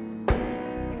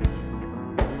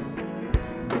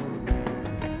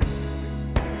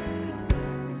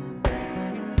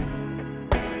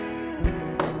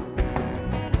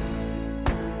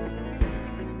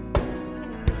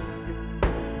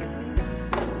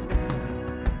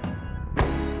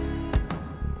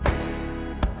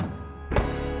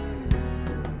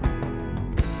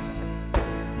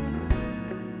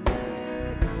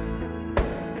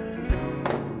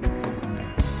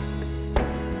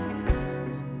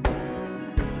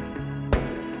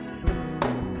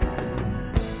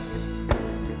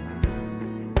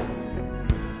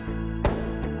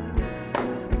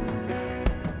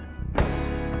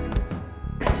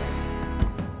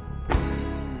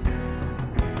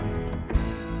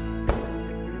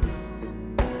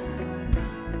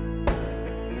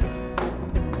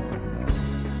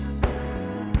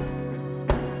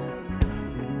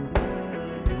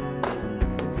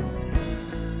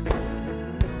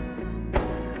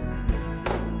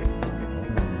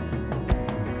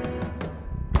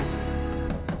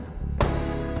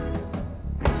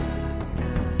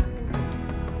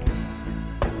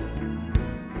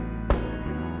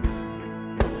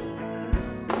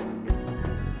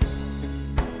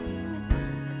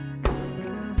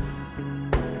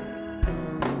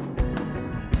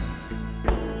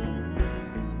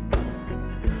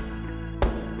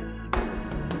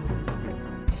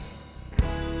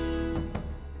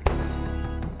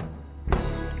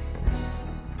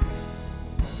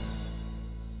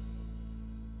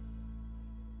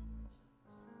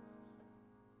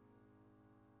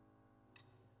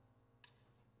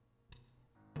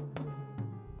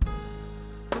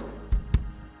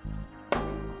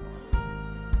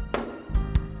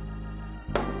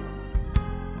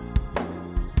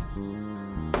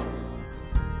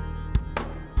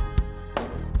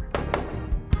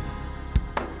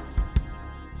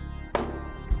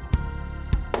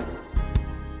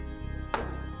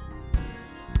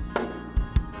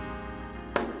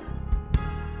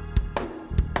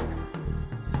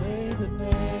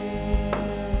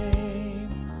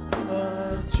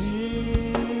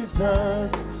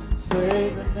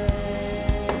 Say the name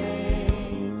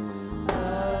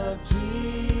of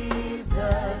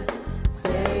Jesus.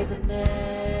 Say the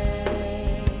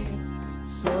name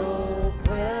so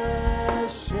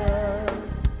precious.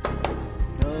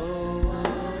 No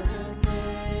other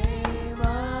name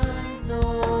I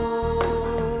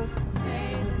know.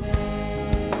 Say the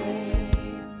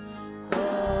name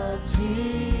of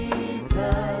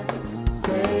Jesus.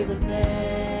 Say the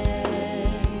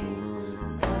name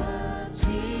of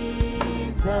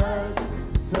Jesus.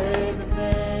 Say the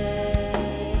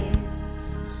name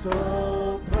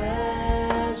so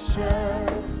precious.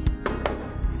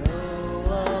 No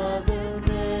other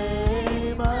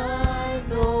name I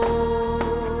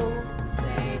know.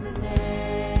 Say the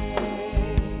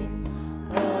name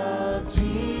of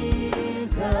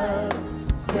Jesus.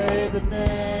 Say the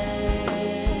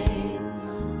name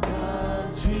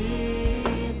of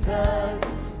Jesus.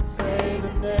 Say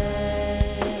the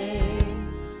name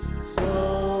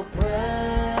so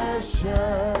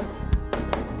precious.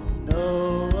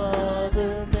 No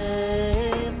other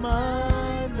name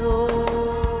I know.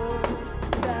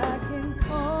 That can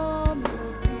calm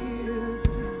your fears,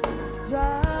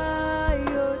 dry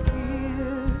your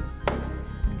tears,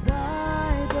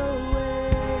 wipe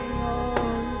away all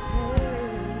your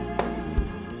pain.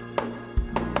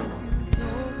 You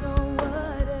don't know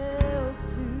what else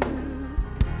to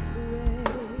pray.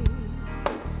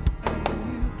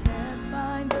 You can't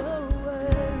find the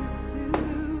words to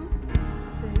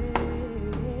say.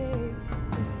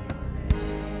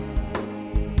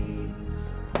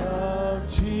 Of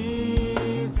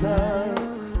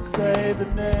Jesus, say the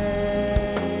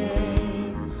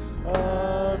name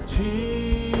of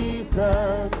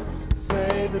Jesus,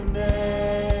 say the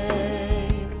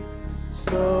name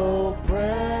so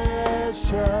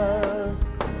precious.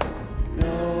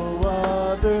 No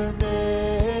other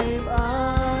name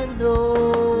I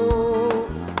know.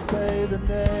 Say the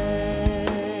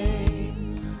name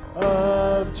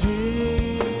of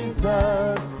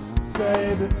Jesus.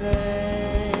 Say the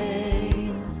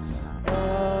name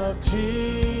of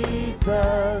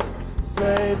Jesus.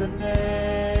 Say the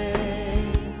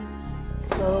name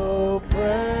so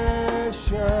precious.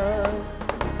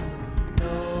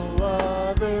 No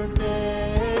other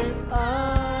name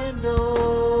I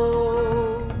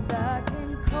know. That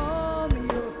can calm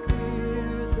your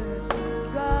fears and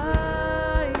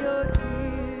dry your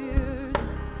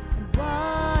tears and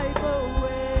wipe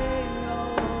away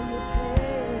all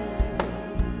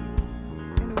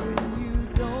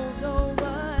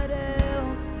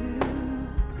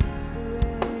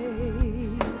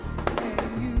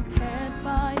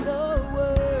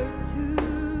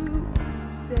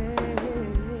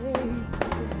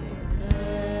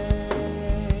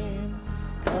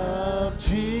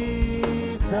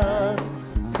Jesus,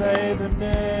 say the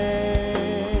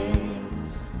name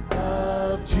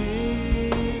of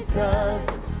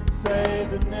Jesus, say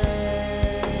the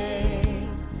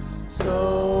name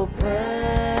so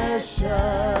precious,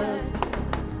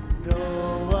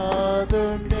 no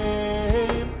other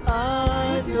name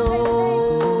I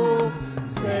know.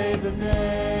 Say the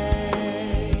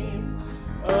name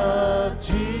of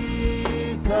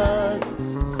Jesus,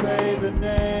 say the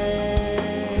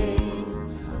name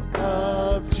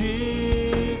of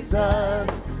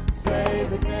Jesus, say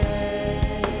the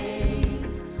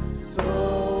name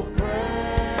so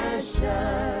precious,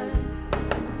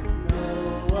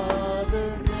 no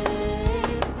other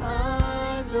name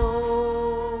I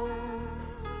know.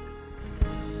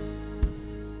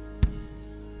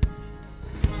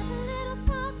 Have a little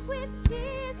talk with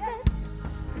Jesus.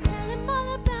 Tell him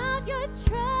all about your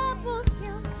troubles.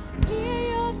 He'll hear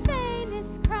your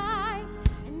faintest cry,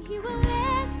 and he will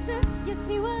answer. Yes,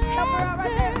 he will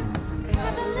answer.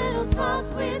 Have a little talk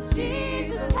with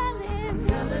Jesus.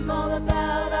 Tell him all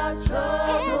about our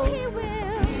troubles. And he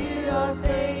will hear our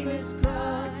faintest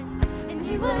cry, and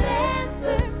he will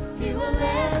answer. He will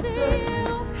answer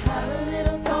you. Have a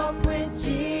little talk with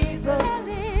Jesus.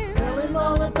 Tell him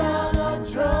all about our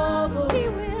troubles. He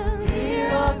will hear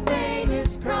our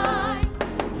faintest cry.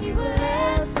 He will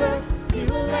answer. He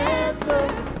will answer.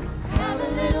 Have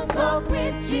a little talk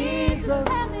with Jesus.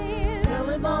 Tell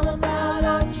him all about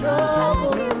our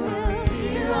troubles. He will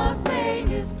hear our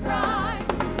faintest cry.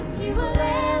 He will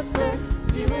answer.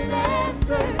 He will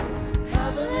answer.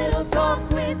 Have a little talk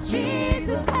with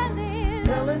Jesus.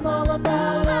 Tell him all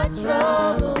about our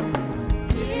troubles.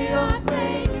 Hear our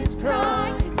faintest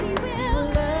cry. He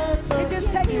will answer. It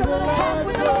just takes a little talk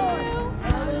with the Lord.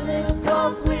 Have a little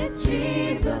talk with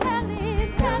Jesus.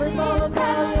 Tell him all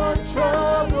about your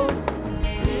troubles.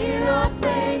 Hear our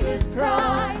faintest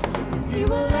cry. Yes, he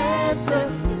will answer.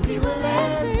 Yes, he will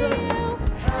answer.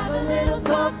 Have a little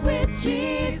talk with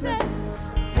Jesus.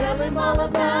 Tell him all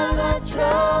about our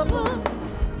troubles.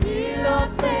 Hear our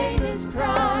faintest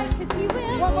cry. Yes, he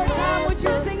will. One more time, would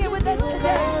you sing it with us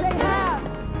today? Say have.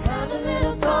 Have a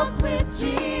little talk with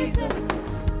Jesus.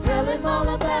 Tell him all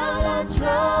about our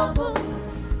troubles.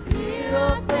 Hear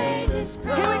our faintest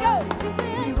cry. Here we go.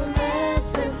 He will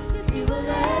answer. Yes, he will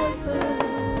answer.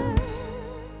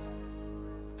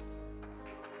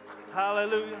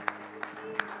 Hallelujah.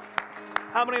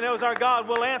 How many knows our God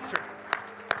will answer?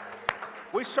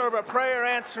 We serve a prayer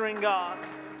answering God.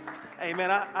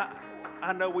 Amen.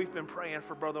 I know we've been praying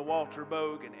for Brother Walter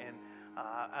Bogue, and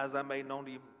as I made known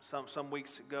to you some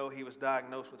weeks ago, he was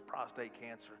diagnosed with prostate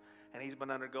cancer, and he's been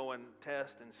undergoing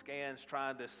tests and scans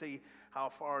trying to see how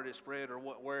far it is spread or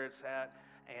where it's at.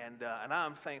 And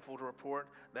I'm thankful to report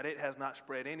that it has not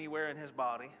spread anywhere in his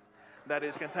body. That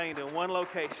is contained in one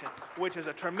location, which is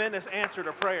a tremendous answer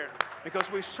to prayer,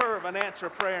 because we serve an answer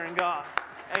prayer in God.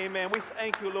 Amen. We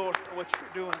thank you, Lord, for what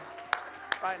you're doing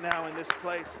right now in this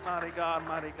place. Mighty God,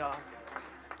 mighty God.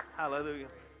 Hallelujah.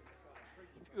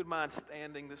 If you would mind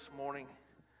standing this morning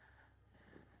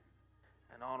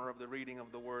in honor of the reading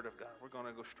of the Word of God. We're going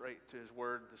to go straight to His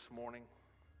Word this morning.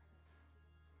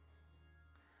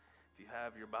 If you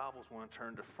have your Bibles, we want to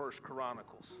turn to 1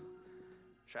 Chronicles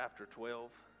chapter 12.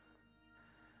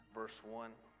 Verse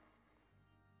 1.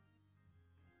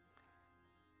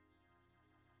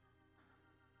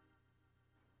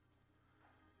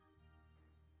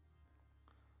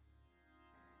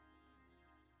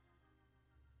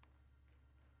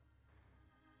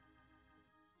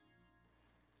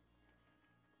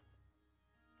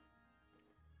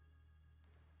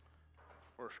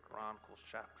 First Chronicles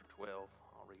chapter 12.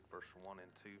 I'll read verse 1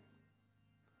 and 2.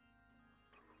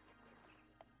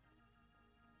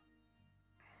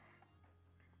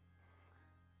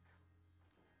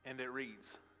 And it reads,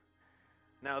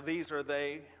 Now these are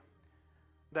they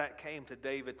that came to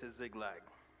David to Ziklag,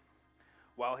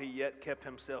 while he yet kept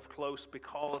himself close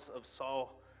because of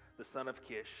Saul the son of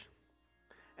Kish.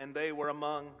 And they were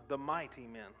among the mighty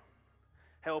men,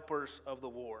 helpers of the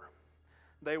war.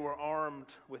 They were armed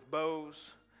with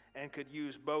bows and could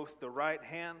use both the right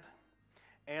hand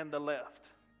and the left,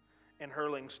 in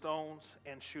hurling stones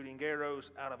and shooting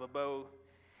arrows out of a bow,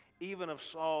 even of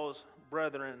Saul's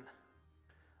brethren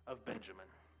of Benjamin.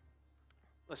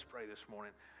 Let's pray this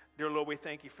morning. Dear Lord, we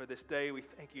thank you for this day. We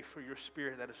thank you for your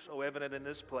Spirit that is so evident in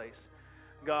this place.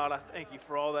 God, I thank you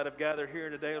for all that have gathered here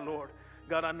today, Lord.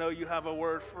 God, I know you have a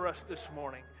word for us this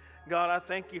morning. God, I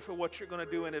thank you for what you're going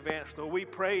to do in advance, Lord. We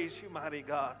praise you, mighty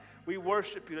God. We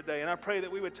worship you today, and I pray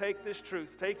that we would take this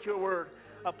truth, take your word,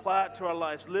 apply it to our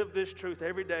lives, live this truth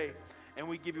every day, and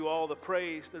we give you all the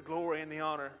praise, the glory, and the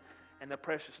honor. in the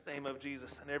precious name of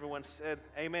Jesus. And everyone said,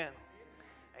 amen.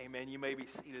 Amen. You may be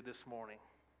seated this morning.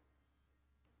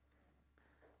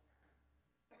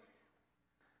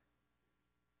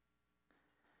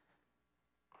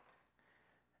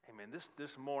 Amen.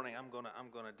 This morning I'm gonna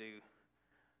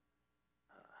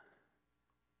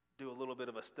do a little bit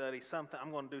of a study.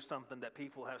 I'm going to do something that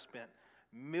people have spent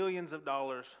millions of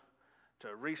dollars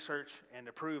to research and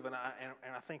to prove, and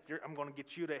I think I'm going to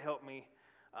get you to help me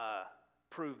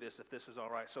prove this, if this is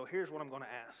all right. So here's what I'm going to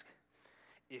ask.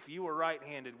 If you are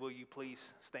right-handed, will you please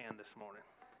stand this morning?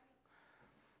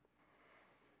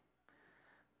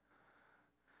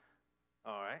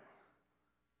 All right.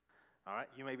 All right,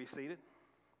 you may be seated.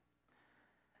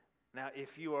 Now,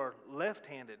 if you are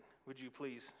left-handed, would you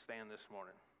please stand this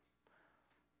morning?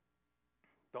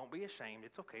 Don't be ashamed.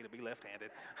 It's okay to be left-handed.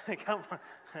 Come on.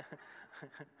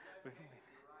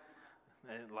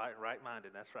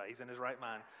 Right-minded, that's right. He's in his right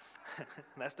mind.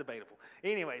 That's debatable.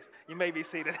 Anyways, you may be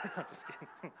seated. I'm just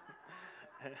kidding.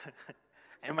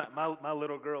 And my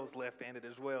little girl's left-handed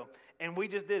as well. And we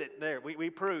just did it there. We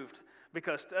proved,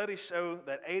 because studies show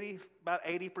that about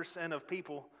 80% of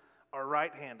people are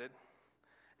right-handed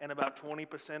and about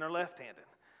 20% are left-handed.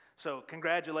 So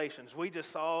congratulations. We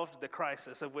just solved the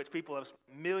crisis of which people have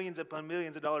spent millions upon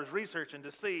millions of dollars researching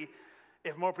to see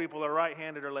if more people are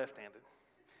right-handed or left-handed.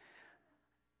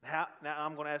 Now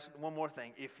I'm going to ask one more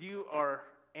thing. If you are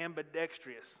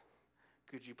ambidextrous,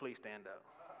 could you please stand up?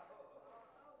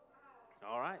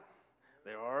 All right.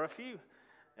 There are a few.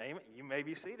 Amen. You may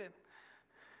be seated.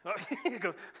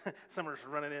 Summer's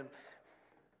running in.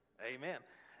 Amen.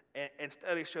 And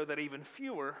studies show that even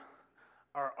fewer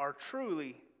are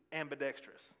truly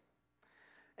ambidextrous.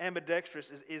 Ambidextrous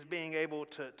is being able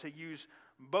to use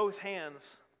both hands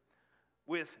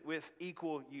with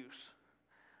equal use.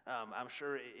 I'm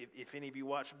sure if any of you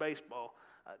watch baseball,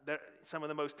 some of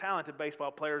the most talented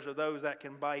baseball players are those that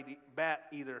can bat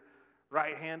either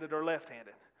right-handed or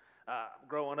left-handed.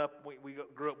 Growing up, we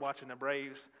grew up watching the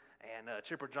Braves, and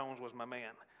Chipper Jones was my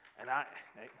man. And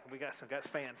we got some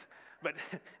fans. But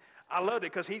I loved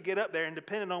it because he'd get up there, and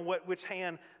depending on which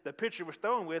hand the pitcher was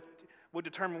throwing with would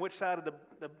determine which side of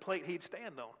the plate he'd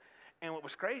stand on. And what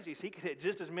was crazy is he could hit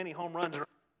just as many home runs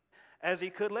as he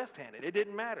could left-handed. It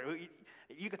didn't matter.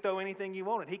 You could throw anything you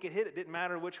wanted. He could hit it. Didn't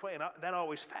matter which way. And that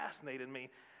always fascinated me.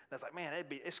 I was like, man,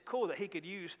 it's cool that he could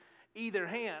use either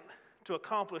hand to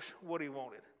accomplish what he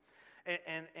wanted.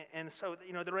 And so,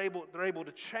 they're able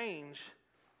to change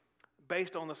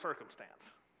based on the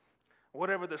circumstance.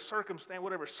 Whatever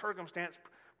circumstance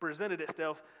presented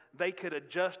itself, they could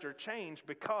adjust or change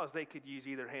because they could use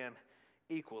either hand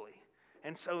equally.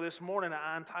 And so this morning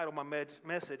I entitled my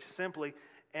message simply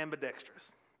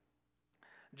Ambidextrous.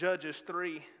 Judges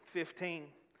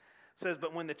 3:15 says,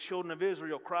 "But when the children of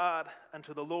Israel cried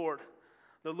unto the Lord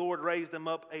raised them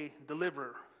up a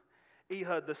deliverer,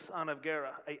 Ehud the son of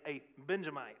Gera, a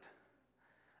Benjamite,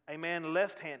 a man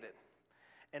left-handed.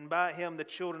 And by him the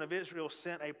children of Israel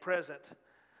sent a present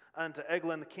unto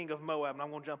Eglon the king of Moab." And I'm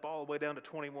going to jump all the way down to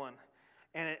 21.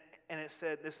 And it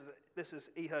said, this is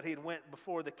Ehud. He went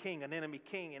before the king, an enemy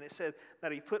king. And it said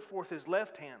that he put forth his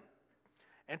left hand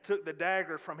and took the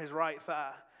dagger from his right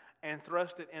thigh and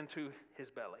thrust it into his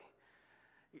belly.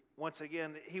 Once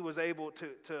again, he was able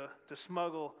to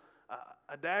smuggle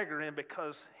a dagger in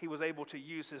because he was able to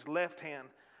use his left hand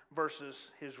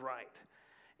versus his right.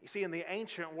 You see, in the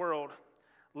ancient world,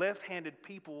 left-handed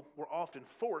people were often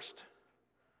forced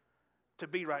to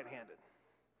be right-handed.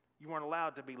 You weren't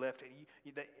allowed to be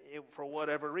left-handed. For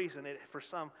whatever reason, for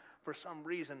some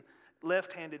reason,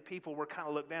 left-handed people were kind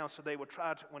of looked down, so they would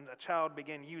try to, when a child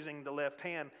began using the left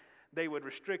hand, they would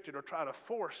restrict it or try to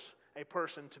force a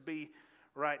person to be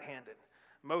right-handed.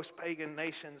 Most pagan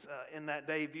nations in that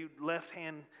day viewed left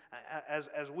hand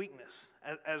as weakness.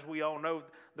 As we all know,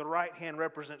 the right hand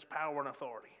represents power and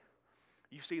authority.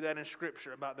 You see that in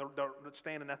Scripture about the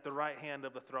standing at the right hand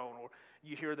of the throne. Or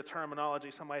you hear the terminology,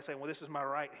 somebody saying, well, this is my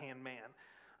right-hand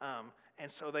man.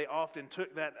 And so they often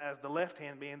took that as the left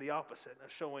hand being the opposite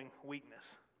of showing weakness.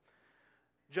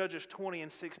 Judges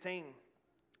 20:16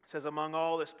 says, "Among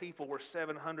all this people were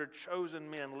 700 chosen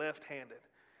men left-handed,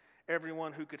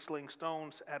 everyone who could sling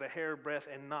stones at a hairbreadth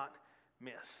and not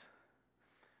miss."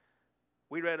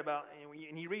 We read about,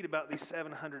 and you read about these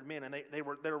 700 men, and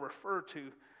they're referred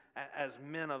to as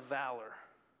men of valor.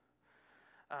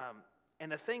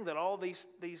 And the thing that all these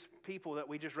people that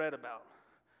we just read about,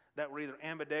 that were either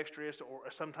ambidextrous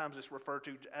or sometimes it's referred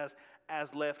to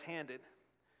as left-handed,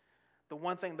 the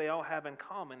one thing they all have in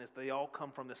common is they all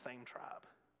come from the same tribe,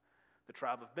 the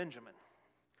tribe of Benjamin.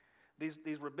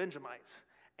 These were Benjamites,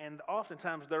 and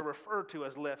oftentimes they're referred to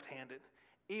as left-handed,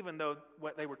 even though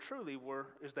what they were truly were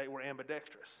is they were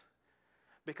ambidextrous.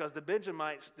 Because the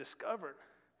Benjamites discovered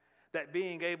that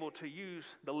being able to use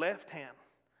the left hand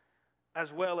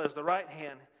as well as the right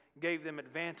hand gave them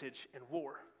advantage in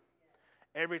war.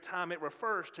 Every time it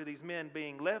refers to these men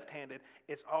being left-handed,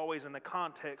 it's always in the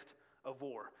context of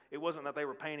war. It wasn't that they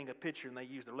were painting a picture and they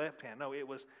used their left hand. No, it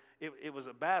was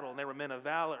a battle, and they were men of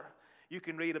valor. You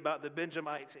can read about the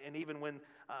Benjamites, and even when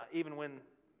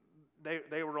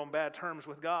they were on bad terms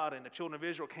with God and the children of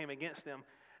Israel came against them,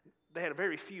 they had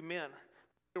very few men.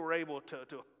 They were able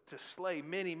to slay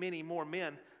many, many more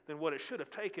men than what it should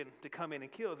have taken to come in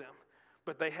and kill them.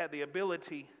 But they had the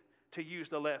ability to use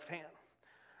the left hand.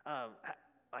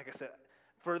 Like I said,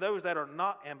 for those that are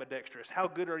not ambidextrous, how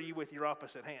good are you with your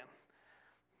opposite hand?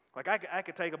 Like I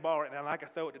could take a ball right now and I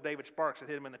could throw it to David Sparks and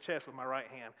hit him in the chest with my right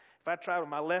hand. If I tried with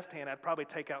my left hand, I'd probably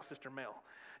take out Sister Mel.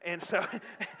 And so,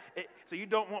 so you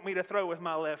don't want me to throw with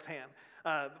my left hand.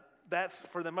 That's,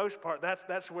 for the most part,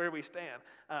 that's where we stand.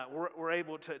 We're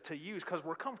able to use because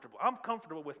we're comfortable. I'm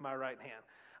comfortable with my right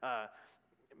hand.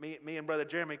 Me and Brother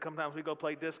Jeremy, sometimes we go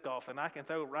play disc golf, and I can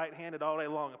throw right-handed all day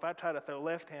long. If I try to throw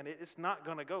left-handed, it's not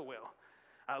going to go well.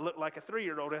 I look like a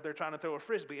 3-year-old out there trying to throw a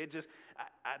Frisbee. It just,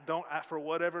 for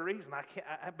whatever reason, I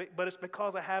can't. But it's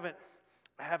because I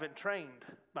haven't trained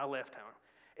my left hand.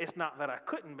 It's not that I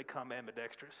couldn't become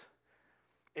ambidextrous.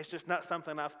 It's just not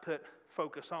something I've put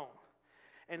focus on.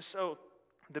 And so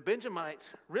the Benjamites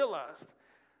realized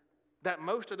that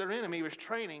most of their enemy was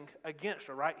training against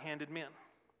a right-handed men.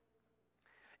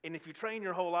 And if you train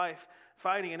your whole life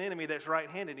fighting an enemy that's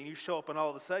right-handed and you show up and all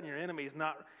of a sudden your enemy is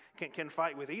can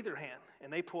fight with either hand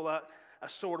and they pull out a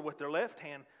sword with their left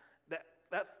hand,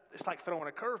 that it's like throwing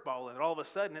a curveball in it. All of a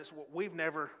sudden we've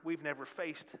never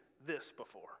faced this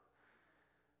before.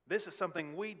 This is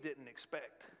something we didn't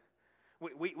expect.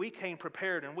 We came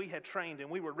prepared and we had trained and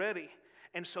we were ready.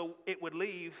 And so it would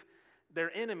leave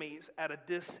their enemies at a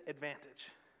disadvantage.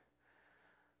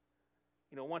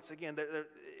 You know, once again, they're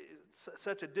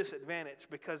such a disadvantage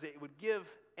because it would give,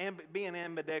 being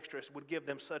ambidextrous would give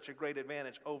them such a great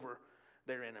advantage over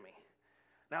their enemy.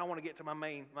 Now I want to get to my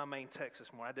main text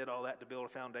this morning. I did all that to build a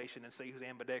foundation and see who's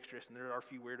ambidextrous, and there are a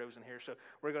few weirdos in here, so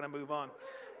we're going to move on.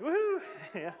 Woohoo!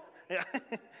 Yeah.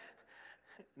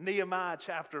 Nehemiah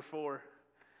chapter 4,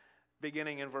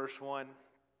 beginning in verse 1.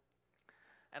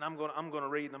 And I'm going to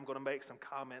read and I'm going to make some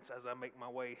comments as I make my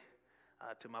way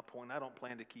to my point. I don't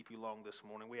plan to keep you long this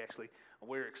morning.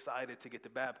 We're excited to get to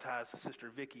baptize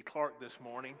Sister Vicki Clark this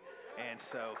morning. And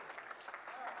so,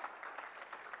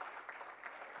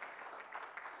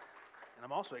 and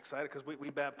I'm also excited because we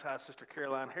baptized Sister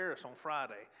Caroline Harris on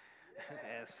Friday.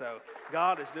 And so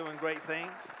God is doing great things.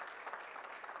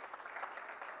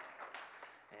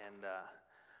 And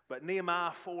but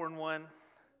Nehemiah 4:1.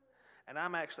 And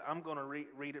I'm going to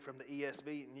read it from the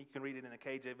ESV, and you can read it in the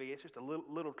KJV. It's just a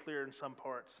little clearer in some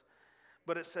parts.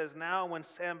 But it says, "Now when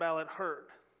Sanballat heard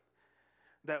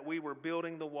that we were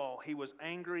building the wall, he was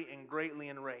angry and greatly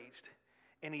enraged.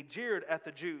 And he jeered at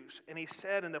the Jews. And he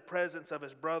said in the presence of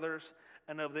his brothers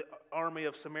and of the army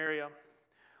of Samaria,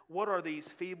 'What are these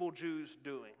feeble Jews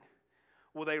doing?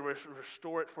 Will they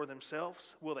restore it for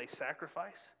themselves? Will they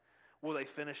sacrifice? Will they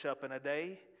finish up in a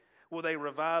day? Will they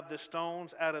revive the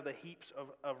stones out of the heaps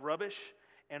of rubbish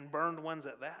and burned ones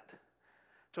at that?'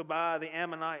 Tobiah the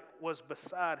Ammonite was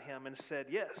beside him and said,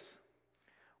 'Yes.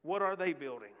 What are they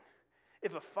building?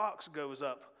 If a fox goes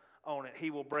up on it,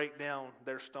 he will break down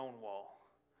their stone wall.'"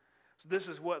 So this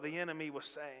is what the enemy was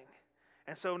saying.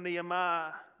 And so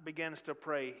Nehemiah begins to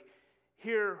pray,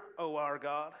 "Hear, O our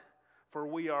God, for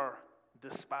we are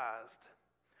despised.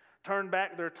 Turn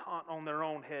back their taunt on their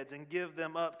own heads and give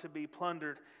them up to be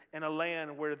plundered in a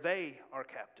land where they are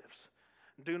captives.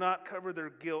 Do not cover their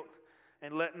guilt,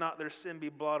 and let not their sin be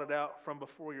blotted out from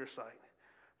before your sight.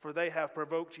 For they have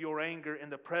provoked your anger in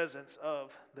the presence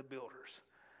of the builders."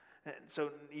 And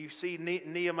so you see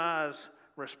Nehemiah's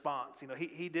response. You know,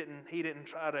 he didn't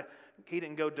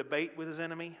go debate with his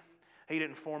enemy. He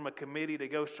didn't form a committee to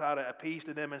go try to appease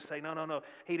to them and say, no.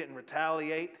 He didn't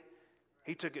retaliate.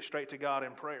 He took it straight to God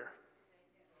in prayer.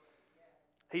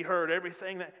 He heard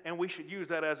everything, and we should use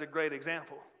that as a great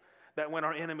example. That when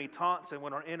our enemy taunts and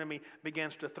when our enemy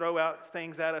begins to throw out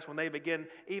things at us,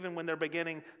 even when they're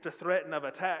beginning to threaten of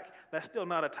attack, that's still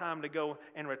not a time to go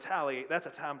and retaliate. That's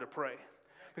a time to pray.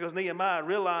 Because Nehemiah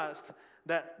realized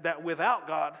that without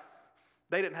God,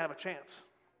 they didn't have a chance.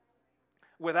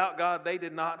 Without God, they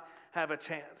did not have a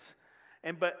chance.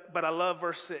 But I love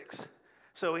verse 6.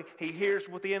 So he hears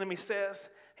what the enemy says.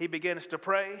 He begins to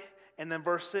pray. And then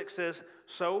verse 6 says,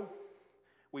 "So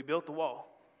we built the wall.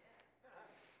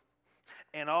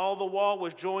 And all the wall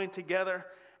was joined together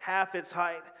half its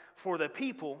height, for the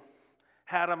people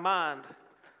had a mind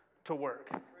to work.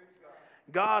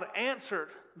 God answered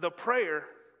the prayer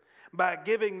by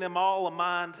giving them all a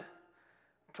mind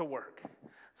to work.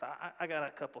 So I got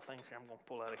a couple things here I'm going to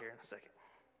pull out of here in a second.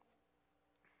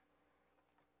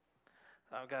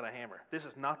 I've got a hammer. This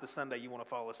is not the Sunday you want to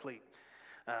fall asleep.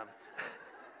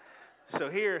 So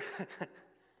here,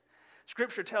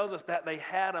 Scripture tells us that they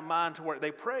had a mind to work.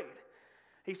 They prayed.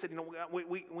 He said,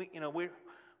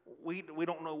 we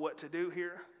don't know what to do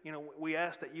here. We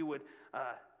ask that you would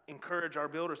encourage our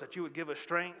builders, that you would give us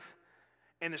strength.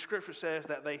 And the Scripture says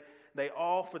that they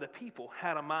all, for the people,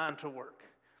 had a mind to work.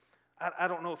 I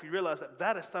don't know if you realize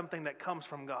that is something that comes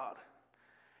from God.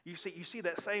 You see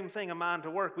that same thing, a mind to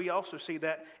work. We also see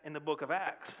that in the book of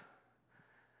Acts,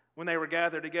 when they were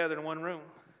gathered together in one room,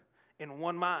 in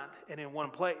one mind, and in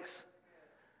one place.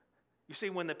 You see,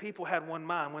 when the people had one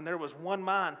mind, when there was one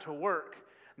mind to work,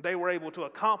 they were able to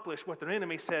accomplish what their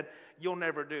enemy said, you'll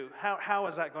never do. How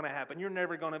is that going to happen? You're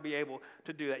never going to be able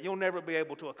to do that. You'll never be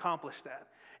able to accomplish that.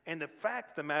 And the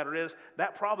fact of the matter is,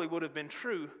 that probably would have been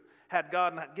true had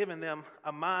God not given them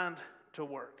a mind to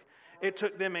work. It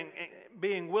took them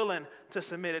being willing to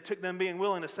submit. It took them being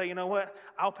willing to say, you know what,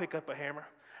 I'll pick up a hammer.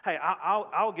 Hey,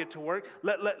 I'll get to work.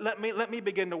 Let me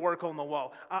begin to work on the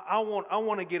wall. I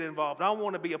want to get involved. I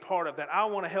want to be a part of that. I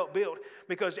want to help build.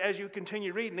 Because as you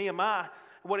continue reading Nehemiah,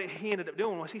 what he ended up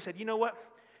doing was he said, you know what?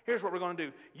 Here's what we're going to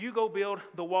do. You go build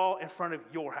the wall in front of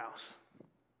your house.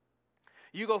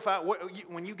 You go find,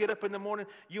 when you get up in the morning,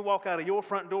 you walk out of your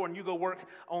front door and you go work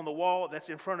on the wall that's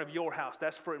in front of your house.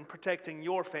 That's for protecting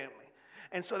your family.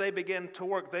 And so they began to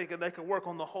work. They could work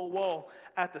on the whole wall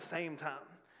at the same time.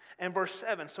 And verse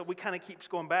 7, so we kind of keeps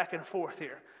going back and forth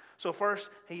here. So first,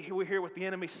 we hear what the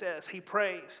enemy says. He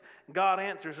prays. God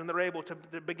answers, and they're able to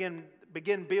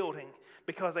begin building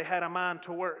because they had a mind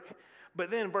to work.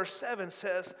 But then verse 7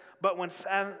 says, but when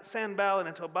Sanballat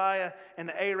and Tobiah and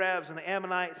the Arabs and the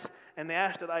Ammonites and the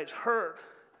Ashdodites heard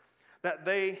that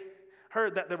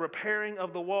the repairing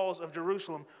of the walls of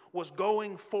Jerusalem was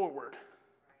going forward.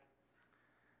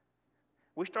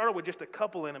 We started with just a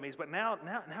couple enemies, but now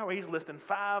he's listing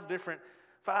five different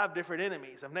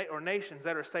enemies or nations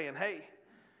that are saying, hey.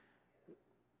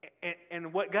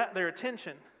 And what got their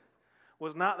attention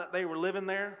was not that they were living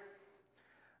there,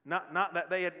 not that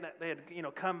they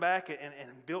had come back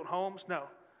and built homes. No,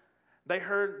 they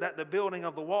heard that the building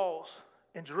of the walls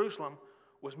in Jerusalem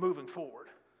was moving forward.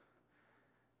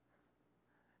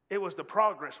 It was the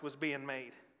progress was being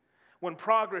made. When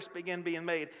progress began being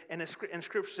made, and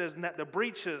Scripture says that the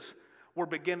breaches were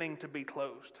beginning to be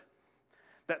closed,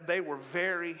 that they were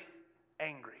very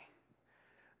angry.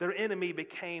 Their enemy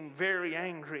became very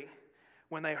angry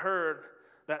when they heard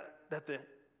that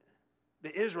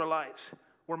the Israelites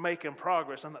were making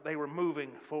progress and that they were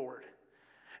moving forward.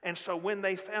 And so when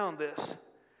they found this,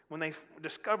 when they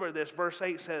discovered this, verse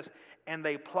 8 says, and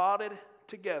they plotted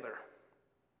together,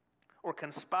 or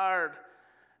conspired,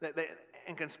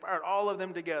 conspired all of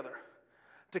them together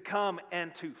to come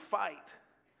and to fight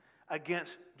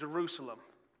against Jerusalem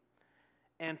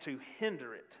and to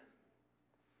hinder it.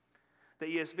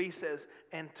 The ESV says,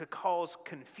 and to cause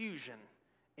confusion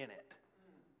in it.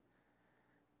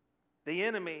 The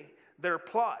enemy, their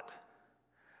plot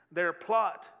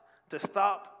to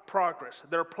stop progress,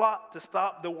 their plot to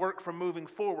stop the work from moving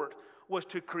forward was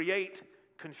to create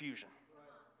confusion.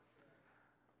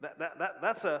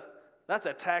 That's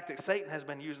a tactic Satan has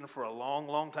been using for a long,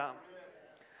 long time.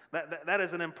 That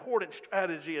is an important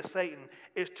strategy of Satan,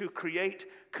 is to create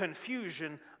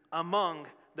confusion among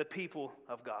the people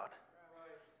of God.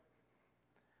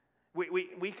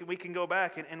 We can go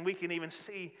back and we can even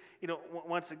see,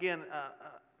 once again,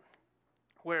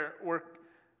 where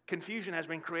confusion has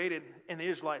been created in the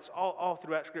Israelites all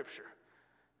throughout Scripture.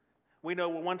 We know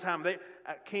one time a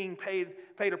king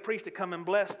paid a priest to come and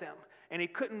bless them, and he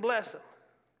couldn't bless them.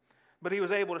 But he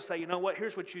was able to say, you know what,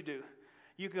 here's what you do.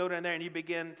 You go down there and you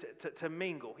begin to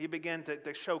mingle. You begin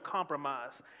to show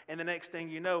compromise. And the next thing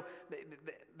you know,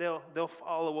 they'll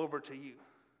follow over to you.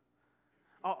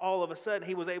 All of a sudden,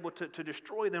 he was able to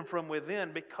destroy them from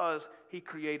within because he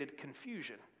created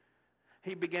confusion.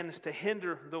 He begins to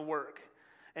hinder the work.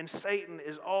 And Satan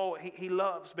is all he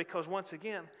loves, because once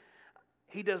again,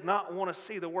 he does not want to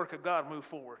see the work of God move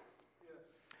forward.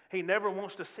 He never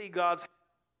wants to see God's,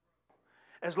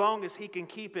 as long as he can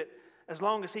keep it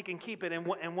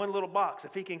in one little box,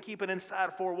 if he can keep it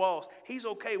inside four walls, he's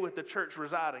okay with the church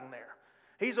residing there.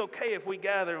 He's okay if we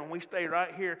gather and we stay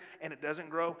right here and it doesn't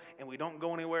grow and we don't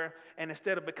go anywhere. And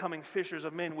instead of becoming fishers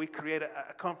of men, we create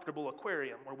a comfortable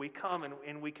aquarium where we come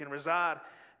and we can reside.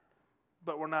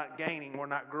 but we're not gaining, we're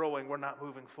not growing, we're not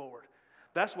moving forward.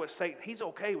 That's what Satan, he's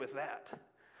okay with that.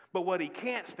 But what he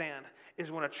can't stand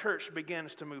is when a church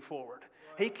begins to move forward.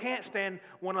 He can't stand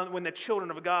when the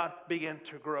children of God begin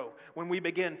to grow, when we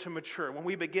begin to mature, when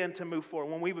we begin to move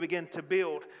forward, when we begin to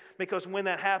build. Because when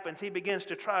that happens, he begins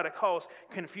to try to cause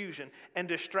confusion and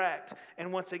distract.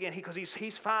 And once again, because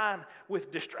he's fine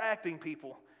with distracting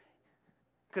people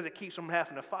because it keeps them from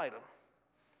having to fight them.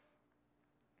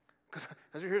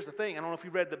 Because here's the thing, I don't know if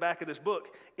you read the back of this book,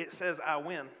 it says, I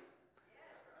win.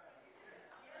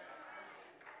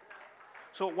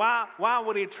 So why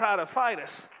would he try to fight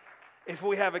us if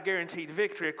we have a guaranteed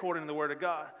victory according to the Word of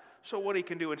God? So what he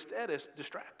can do instead is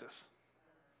distract us.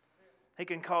 He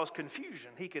can cause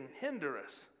confusion. He can hinder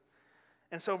us.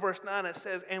 And so verse 9 it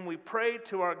says, and we prayed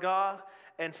to our God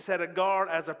and set a guard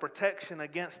as a protection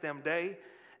against them day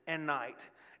and night.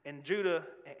 In Judah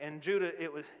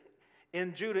it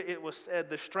was said,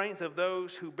 the strength of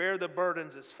those who bear the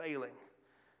burdens is failing.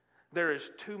 There is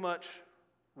too much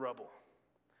rubble.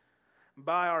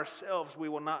 By ourselves, we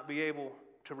will not be able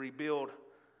to rebuild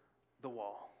the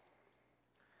wall.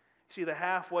 See, the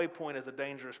halfway point is a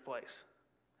dangerous place.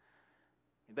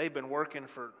 They've been working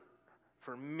for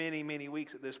many, many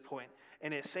weeks at this point,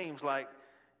 and it seems like,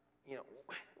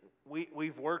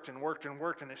 we've worked and worked and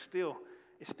worked, and it's still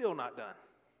not done.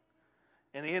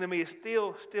 And the enemy is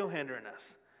still hindering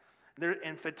us.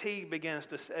 And fatigue begins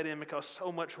to set in because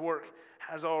so much work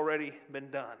has already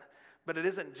been done. But it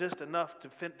isn't just enough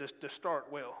to start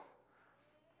well.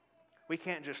 We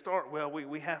can't just start well.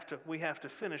 We have to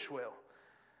finish well.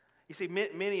 You see,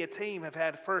 many a team have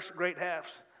had first great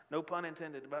halves, no pun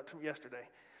intended, about yesterday.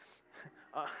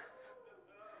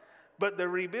 But the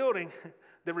rebuilding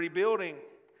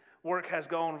work has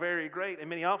gone very great, and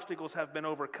many obstacles have been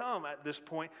overcome at this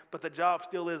point, but the job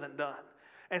still isn't done.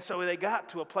 And so they got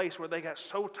to a place where they got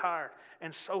so tired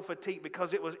and so fatigued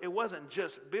because it wasn't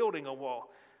just building a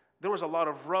wall. There was a lot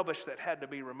of rubbish that had to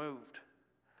be removed.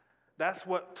 That's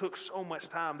what took so much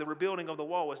time. The rebuilding of the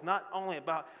wall was not only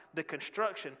about the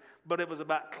construction, but it was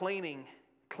about cleaning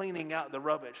out the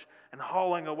rubbish and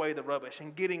hauling away the rubbish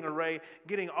and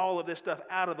getting all of this stuff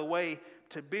out of the way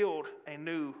to build a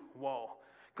new wall.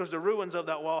 Because the ruins of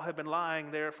that wall had been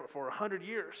lying there for 100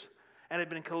 years and had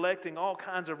been collecting all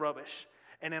kinds of rubbish.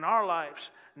 And in our lives,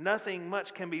 nothing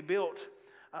much can be built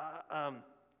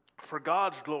for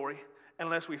God's glory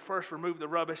unless we first remove the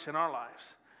rubbish in our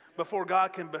lives. Before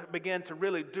God can begin to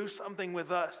really do something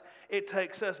with us, it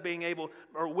takes us being able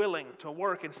or willing to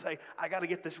work and say, I got to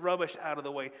get this rubbish out of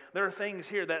the way. There are things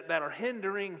here that are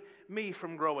hindering me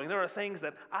from growing. There are things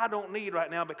that I don't need right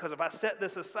now because if I set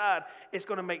this aside, it's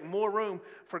going to make more room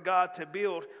for God to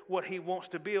build what He wants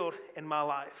to build in my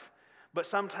life. But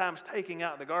sometimes taking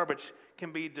out the garbage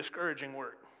can be discouraging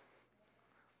work.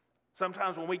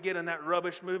 Sometimes when we get in that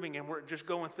rubbish moving and we're just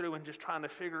going through and just trying to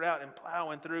figure out and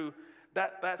plowing through,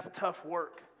 that's tough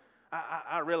work.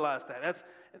 I realize that. That's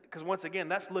because once again,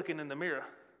 that's looking in the mirror.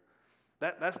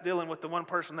 That's dealing with the one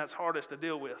person that's hardest to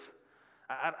deal with.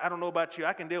 I don't know about you.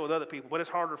 I can deal with other people, but it's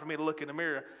harder for me to look in the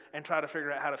mirror and try to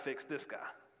figure out how to fix this guy.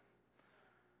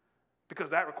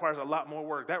 Because that requires a lot more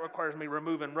work. That requires me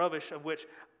removing rubbish of which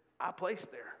I placed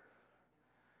there.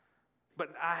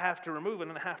 But I have to remove it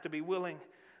and I have to be willing.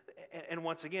 And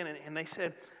once again, and they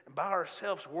said, by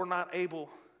ourselves, we're not able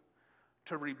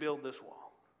to rebuild this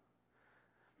wall.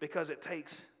 Because it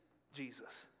takes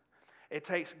Jesus. It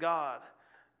takes God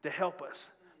to help us.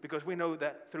 Because we know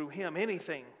that through Him,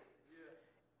 anything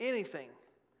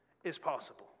is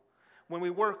possible. When we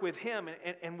work with Him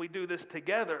and we do this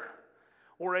together,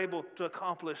 we're able to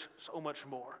accomplish so much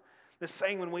more. The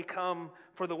same when we come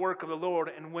for the work of the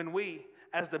Lord and when we,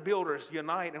 as the builders,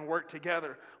 unite and work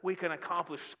together, we can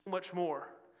accomplish so much more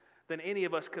than any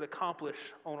of us could accomplish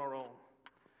on our own.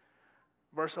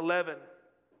 Verse 11,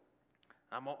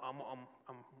 I'm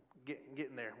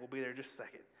getting there. We'll be there in just a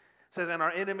second. It says, and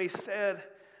our enemies said,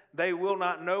 they will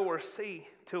not know or see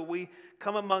till we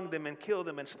come among them and kill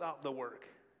them and stop the work.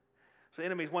 So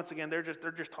enemies, once again, they're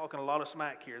just talking a lot of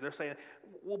smack here. They're saying,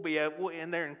 we'll in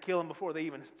there and kill them before they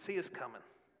even see us coming.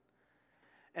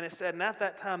 And it said, and at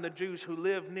that time the Jews who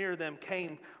lived near them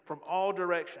came from all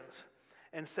directions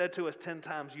and said to us 10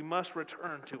 times, you must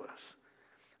return to us.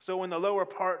 So in the lower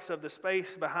parts of the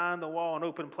space behind the wall and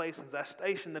open places, I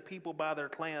stationed the people by their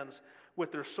clans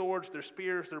with their swords, their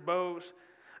spears, their bows.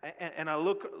 And I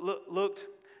looked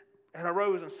and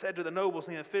arose and said to the nobles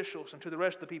and the officials and to the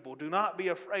rest of the people, do not be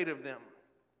afraid of them.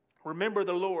 Remember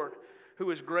the Lord,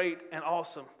 who is great and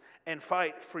awesome, and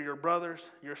fight for your brothers,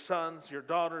 your sons, your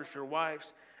daughters, your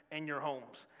wives, and your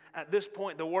homes. at this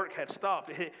point, the work had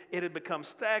stopped. It had become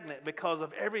stagnant because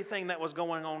of everything that was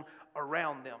going on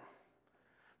around them,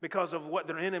 because of what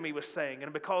their enemy was saying,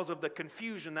 and because of the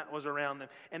confusion that was around them,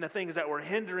 and the things that were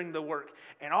hindering the work.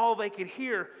 And all they could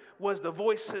hear was the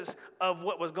voices of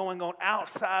what was going on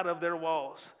outside of their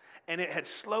walls. And it had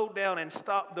slowed down and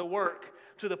stopped the work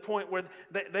to the point where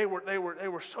they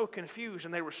were so confused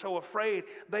and they were so afraid.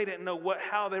 They didn't know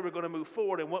how they were going to move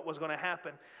forward and what was going to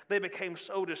happen. They became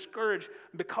so discouraged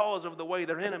because of the way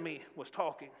their enemy was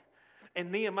talking.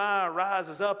 And Nehemiah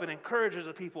rises up and encourages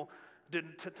the people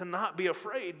to not be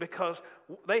afraid, because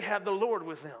they had the Lord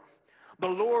with them. The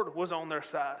Lord was on their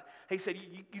side. He said,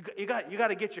 you got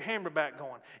to get your hammer back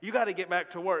going. You got to get back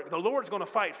to work. The Lord's going to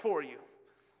fight for you.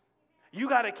 You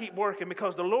got to keep working,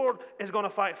 because the Lord is going to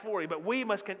fight for you. But we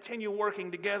must continue working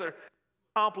together to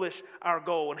accomplish our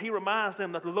goal. And he reminds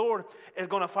them that the Lord is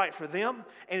going to fight for them,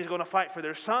 and he's going to fight for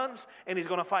their sons, and he's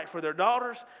going to fight for their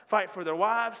daughters, fight for their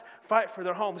wives, fight for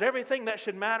their homes. Everything that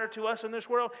should matter to us in this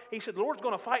world, he said, the Lord's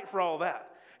going to fight for all that.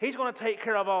 He's going to take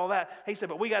care of all that. He said,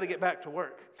 but we got to get back to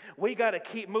work. We got to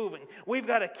keep moving. We've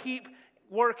got to keep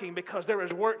working, because there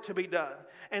is work to be done.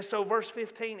 And so verse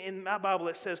 15 in my Bible,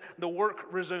 it says, the work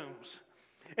resumes.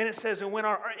 And it says, and when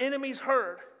our enemies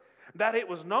heard that it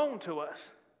was known to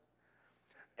us,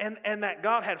 and that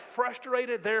God had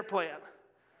frustrated their plan.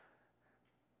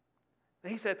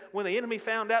 He said, when the enemy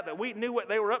found out that we knew what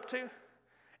they were up to,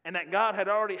 and that God had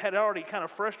already kind of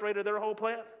frustrated their whole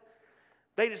plan,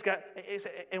 they just got,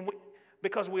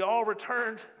 because we all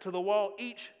returned to the wall,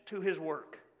 each to his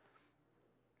work.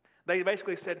 They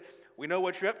basically said, we know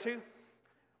what you're up to.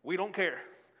 We don't care.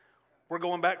 We're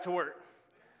going back to work,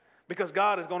 because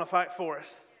God is going to fight for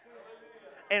us.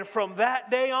 And from that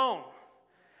day on,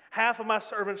 half of my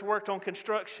servants worked on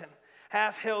construction.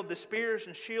 Half held the spears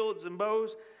and shields and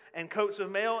bows and coats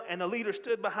of mail, and the leader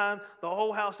stood behind the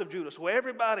whole house of Judah. So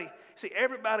everybody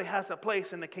has a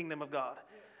place in the kingdom of God.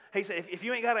 He said, if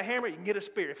you ain't got a hammer, you can get a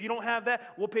spear. If you don't have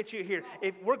that, we'll pitch you here.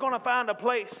 If we're going to find a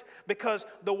place, because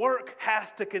the work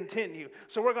has to continue.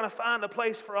 So we're going to find a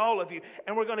place for all of you,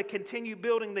 and we're going to continue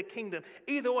building the kingdom.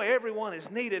 Either way, everyone is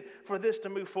needed for this to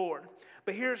move forward.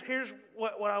 But here's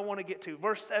what I want to get to.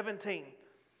 Verse 17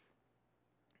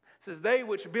 says, they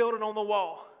which build it on the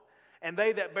wall, and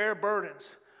they that bear burdens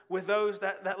with those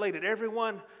that laid it.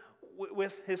 Everyone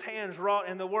with his hands wrought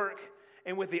in the work,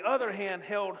 and with the other hand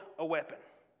held a weapon.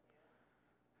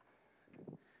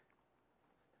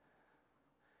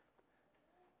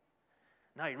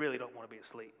 Now you really don't want to be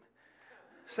asleep.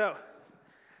 So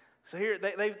here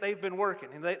they've been working,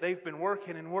 and they've been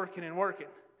working and working and working.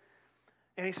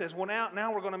 And he says, well,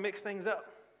 now we're going to mix things up.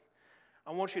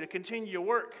 I want you to continue your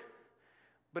work,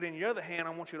 but in the other hand,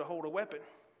 I want you to hold a weapon.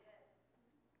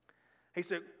 He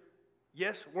said,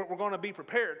 yes, we're going to be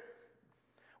prepared.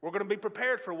 We're going to be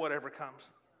prepared for whatever comes.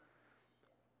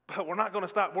 But we're not going to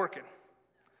stop working.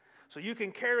 So you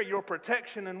can carry your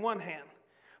protection in one hand,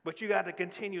 but you got to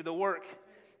continue the work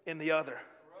in the other.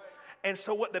 And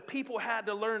so what the people had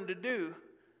to learn to do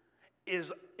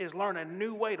is learn a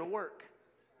new way to work.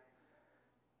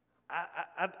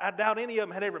 I doubt any of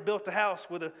them had ever built a house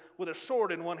with a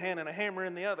sword in one hand and a hammer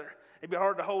in the other. It'd be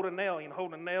hard to hold a nail,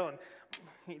 hold a nail and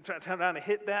you try to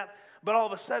hit that. But all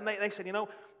of a sudden they said,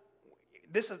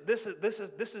 this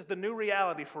is the new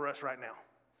reality for us right now,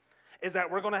 is that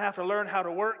we're going to have to learn how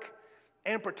to work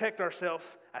and protect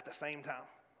ourselves at the same time.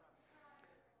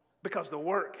 Because the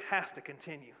work has to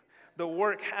continue. The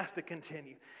work has to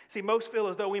continue. See, most feel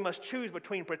as though we must choose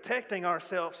between protecting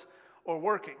ourselves or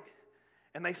working.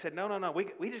 And they said, no,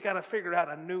 we just got to figure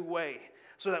out a new way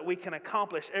so that we can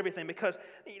accomplish everything. Because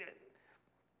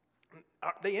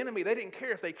the enemy, they didn't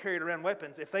care if they carried around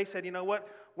weapons. If they said,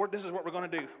 this is what we're going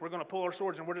to do. We're going to pull our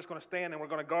swords and we're just going to stand and we're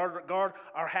going to guard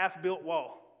our half-built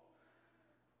wall.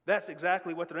 That's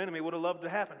exactly what their enemy would have loved to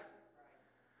happen.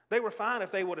 They were fine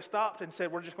if they would have stopped and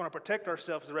said, we're just going to protect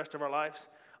ourselves the rest of our lives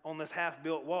on this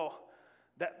half-built wall.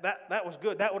 That was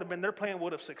good. That would have been, their plan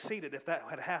would have succeeded if that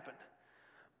had happened.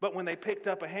 But when they picked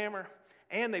up a hammer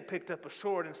and they picked up a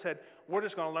sword and said, we're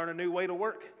just going to learn a new way to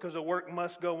work because the work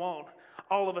must go on.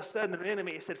 All of a sudden, the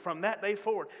enemy said from that day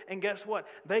forward, and guess what?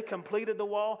 They completed the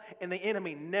wall and the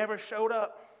enemy never showed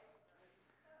up.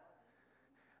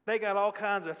 They got all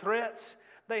kinds of threats.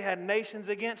 They had nations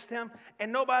against them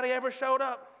and nobody ever showed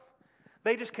up.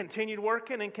 They just continued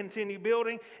working and continued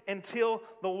building until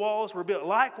the walls were built.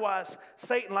 Likewise,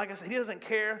 Satan, like I said, he doesn't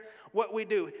care what we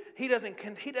do.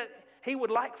 He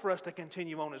would like for us to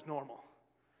continue on as normal.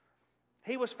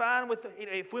 He was fine with,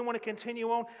 if we want to continue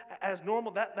on as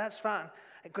normal, that's fine.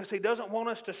 Because he doesn't want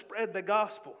us to spread the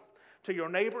gospel. to your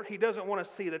neighbor. He doesn't want to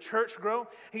see the church grow.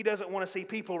 He doesn't want to see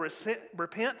people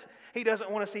repent. He doesn't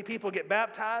want to see people get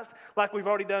baptized like we've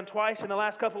already done twice in the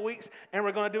last couple of weeks, and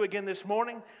we're going to do again this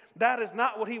morning. That is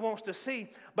not what he wants to see.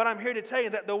 But I'm here to tell you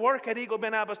that the work at Eagle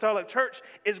Bend Apostolic Church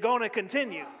is going to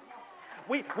continue.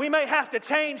 We may have to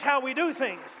change how we do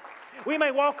things. We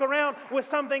may walk around with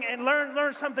something and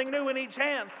learn something new in each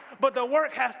hand. But the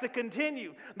work has to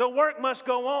continue. The work must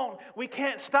go on. We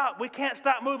can't stop. We can't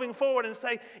stop moving forward and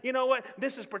say, you know what,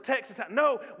 this is protection time.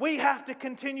 No, we have to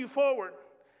continue forward.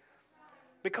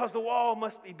 Because the wall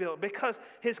must be built. Because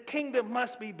his kingdom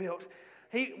must be built.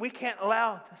 We can't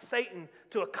allow Satan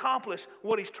to accomplish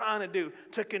what he's trying to do,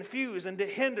 to confuse and to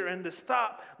hinder and to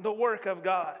stop the work of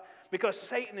God. Because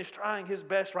Satan is trying his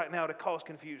best right now to cause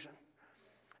confusion.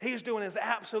 He's doing his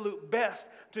absolute best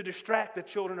to distract the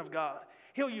children of God.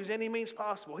 He'll use any means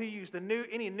possible. He'll use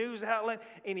any news outlet,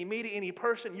 any media, any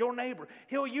person, your neighbor.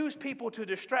 He'll use people to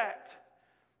distract.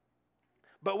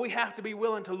 But we have to be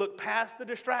willing to look past the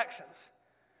distractions,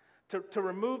 to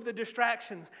remove the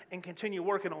distractions and continue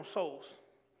working on souls.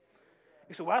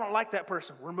 You say, well, I don't like that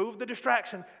person. Remove the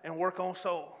distraction and work on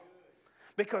soul.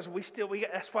 Because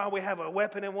that's why we have a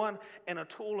weapon in one and a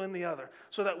tool in the other,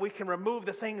 so that we can remove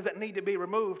the things that need to be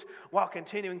removed while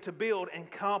continuing to build and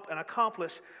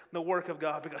accomplish the work of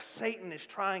God. Because Satan is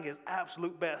trying his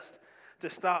absolute best to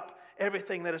stop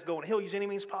everything that is going. He'll use any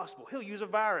means possible. He'll use a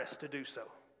virus to do so.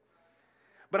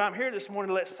 But I'm here this morning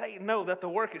to let Satan know that the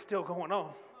work is still going on.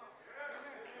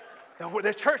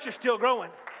 The church is still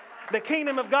growing. The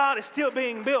kingdom of God is still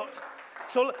being built.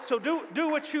 So do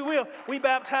what you will. We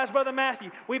baptized Brother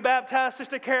Matthew. We baptized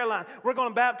Sister Caroline. We're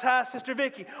going to baptize Sister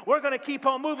Vicky. We're going to keep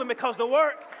on moving because the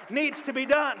work needs to be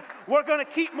done. We're going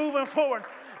to keep moving forward.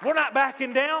 We're not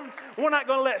backing down. We're not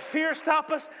going to let fear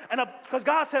stop us. And because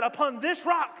God said, upon this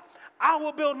rock, I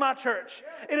will build my church.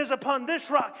 It is upon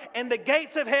this rock, and the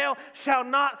gates of hell shall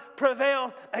not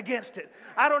prevail against it.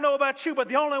 I don't know about you, but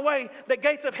the only way the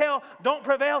gates of hell don't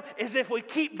prevail is if we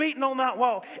keep beating on that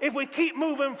wall, if we keep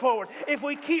moving forward, if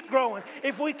we keep growing,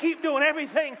 if we keep doing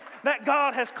everything that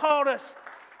God has called us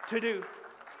to do.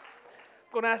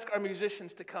 I'm going to ask our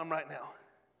musicians to come right now.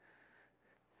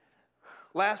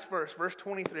 Last verse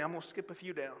 23. I'm going to skip a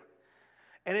few down.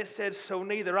 And it says, so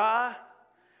neither I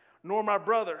nor my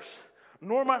brothers,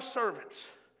 nor my servants,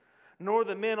 nor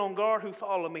the men on guard who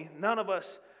follow me, none of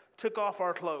us took off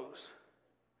our clothes.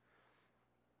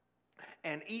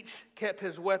 And each kept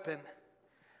his weapon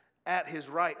at his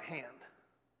right hand.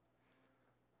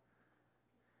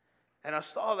 And I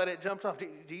saw that it jumped off. Do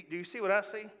you see what I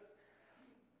see?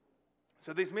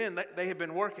 So these men, they have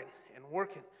been working and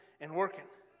working and working.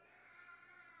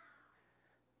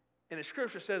 And the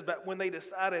scripture says that when they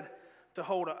decided to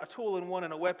hold a tool in one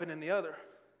and a weapon in the other,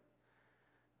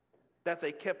 that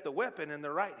they kept the weapon in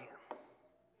their right hand.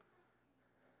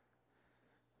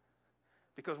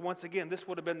 Because once again, this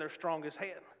would have been their strongest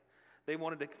hand. They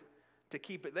wanted to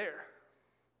keep it there.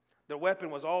 Their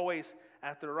weapon was always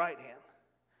at their right hand,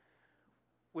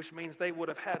 which means they would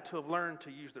have had to have learned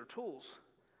to use their tools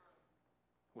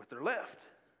with their left.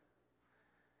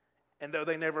 And though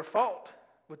they never fought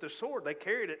with their sword, they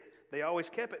carried it, they always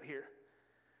kept it here.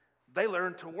 They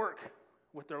learned to work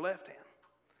with their left hand.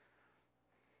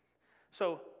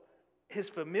 So his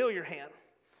familiar hand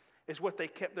is what they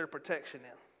kept their protection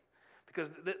in. Because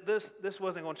this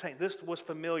wasn't going to change. This was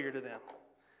familiar to them.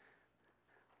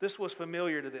 This was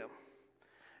familiar to them.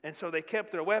 And so they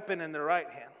kept their weapon in their right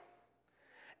hand.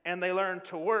 And they learned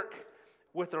to work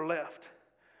with their left.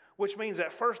 Which means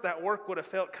at first that work would have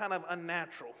felt kind of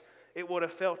unnatural. It would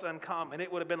have felt uncommon.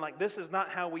 It would have been like, this is not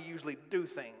how we usually do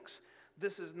things.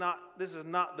 This is not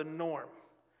the norm.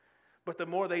 But the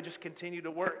more they just continued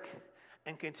to work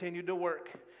and continued to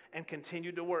work and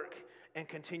continued to work and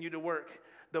continued to work,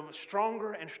 the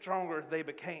stronger and stronger they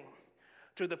became,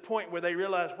 to the point where they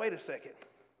realized, wait a second,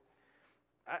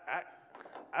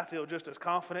 I feel just as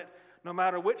confident no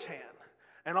matter which hand.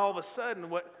 And all of a sudden,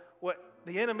 what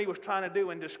the enemy was trying to do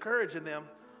in discouraging them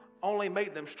only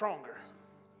made them stronger.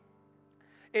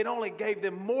 It only gave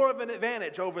them more of an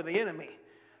advantage over the enemy,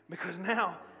 because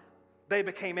now they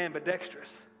became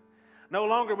ambidextrous. No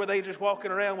longer were they just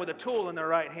walking around with a tool in their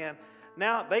right hand.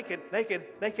 Now they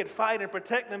could fight and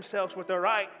protect themselves with their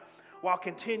right while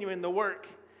continuing the work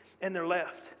in their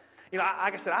left. You know,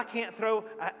 like I said, I can't throw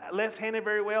left-handed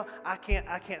very well. I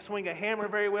can't swing a hammer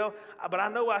very well. But I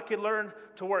know I could learn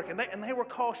to work. And they were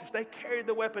cautious. They carried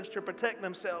the weapons to protect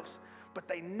themselves, but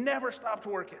they never stopped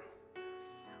working.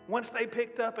 Once they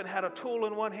picked up and had a tool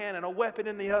in one hand and a weapon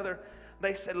in the other,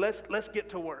 they said, let's get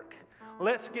to work.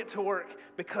 Let's get to work,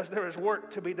 because there is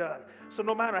work to be done. So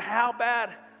no matter how bad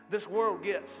this world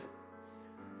gets,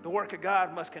 the work of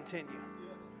God must continue.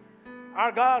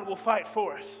 Our God will fight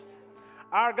for us.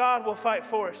 Our God will fight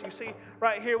for us. You see,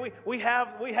 right here, we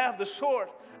have the sword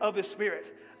of the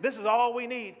Spirit. This is all we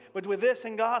need. But with this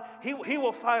in God, He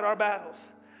will fight our battles.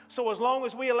 So as long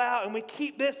as we allow and we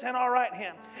keep this in our right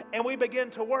hand and we begin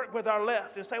to work with our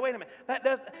left and say, wait a minute,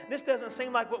 this doesn't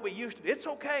seem like what we used to do. It's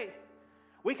okay.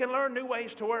 We can learn new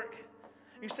ways to work.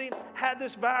 You see, had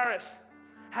this virus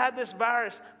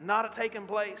not have taken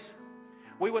place,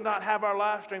 we would not have our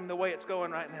live stream the way it's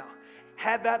going right now.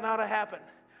 Had that not have happened,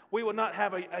 we would not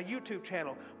have a YouTube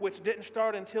channel, which didn't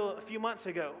start until a few months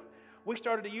ago. We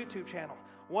started a YouTube channel.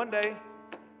 One day,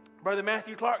 Brother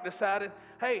Matthew Clark decided,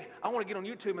 hey, I want to get on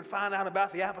YouTube and find out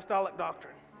about the apostolic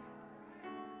doctrine.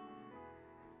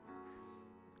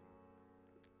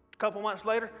 A couple months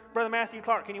later, Brother Matthew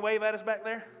Clark, can you wave at us back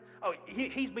there? Oh,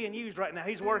 he's being used right now.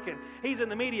 He's working. He's in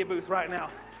the media booth right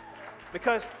now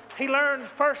because he learned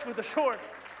first with the sword,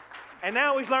 and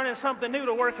now he's learning something new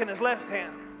to work in his left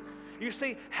hand. You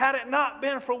see, had it not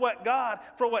been for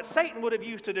what Satan would have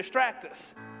used to distract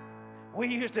us, we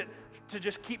used it to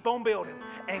just keep on building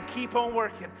and keep on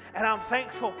working. And I'm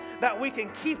thankful that we can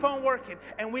keep on working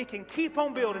and we can keep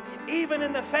on building, even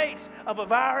in the face of a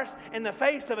virus, in the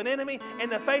face of an enemy, in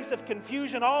the face of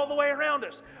confusion all the way around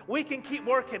us. We can keep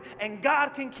working, and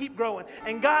God can keep growing,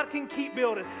 and God can keep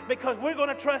building, because we're going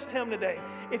to trust Him today.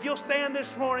 If you'll stand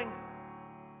this morning,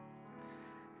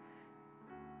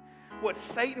 what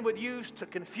Satan would use to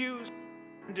confuse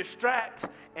and distract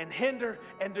and hinder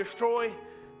and destroy,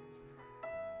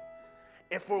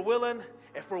 if we're willing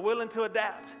to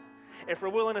adapt, if we're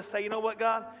willing to say, you know what,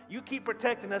 God, you keep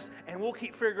protecting us, and we'll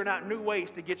keep figuring out new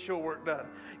ways to get your work done.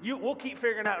 We'll keep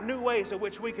figuring out new ways in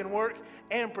which we can work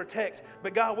and protect.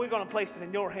 But God, we're going to place it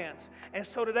in your hands. And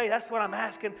so today, that's what I'm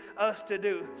asking us to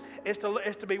do, is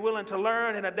to be willing to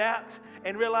learn and adapt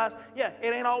and realize, yeah,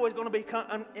 it ain't always going to be,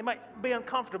 it might be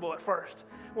uncomfortable at first.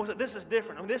 Well, this is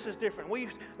different. I mean, this is different.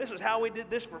 This is how we did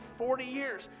this for 40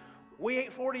 years. We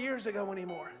ain't 40 years ago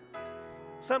anymore.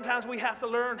 Sometimes we have to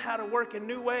learn how to work in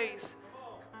new ways.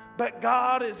 But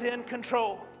God is in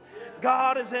control.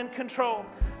 God is in control.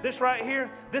 This right here,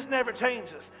 this never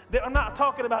changes. I'm not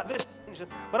talking about this changing,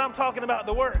 but I'm talking about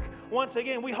the work. Once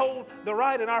again, we hold the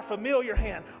right in our familiar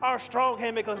hand, our strong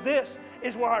hand, because this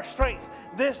is where our strength,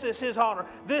 this is His honor,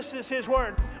 this is His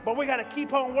word. But we got to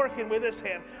keep on working with this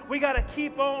hand. We got to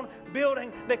keep on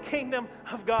building the kingdom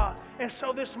of God. And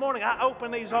so this morning, I open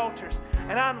these altars,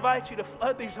 and I invite you to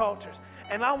flood these altars.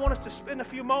 And I want us to spend a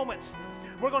few moments.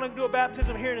 We're going to do a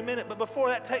baptism here in a minute, but before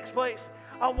that takes place,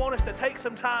 I want us to take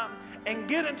some time and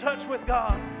get in touch with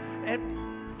God. And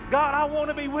God, I want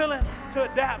to be willing to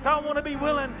adapt. I want to be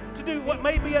willing to do what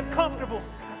may be uncomfortable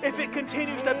if it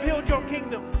continues to build your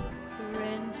kingdom.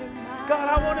 God,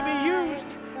 I want to be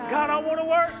used. God, I want to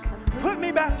work. Put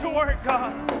me back to work,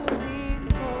 God.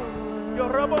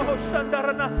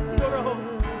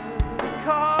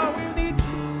 God, we need you.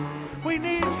 We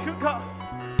need you, God.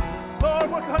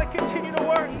 Lord, we're going to continue to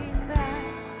work.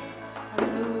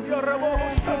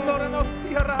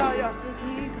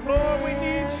 Lord, we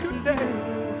need you today.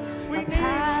 We need you.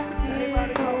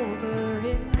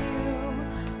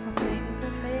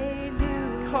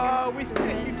 God, we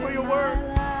thank you for your word.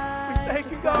 We thank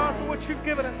you, God, for what you've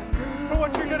given us, for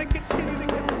what you're going to continue to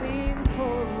give us.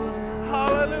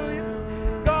 Hallelujah.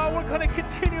 God, we're going to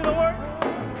continue the work.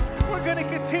 We're going to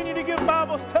continue to give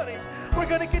Bible studies. We're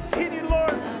going to continue, Lord,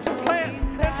 to plant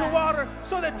and to water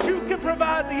so that you can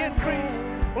provide the increase.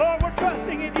 Lord, we're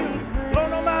trusting in you. Lord,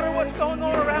 no matter what's going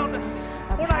on around us,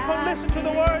 we're not going to listen to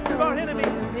the words of our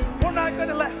enemies. We're not going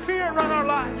to let fear run our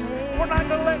lives. We're not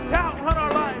going to let doubt run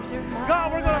our lives.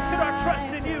 God, we're going to put our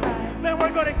trust in you. Then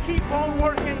we're going to keep on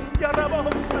working. God,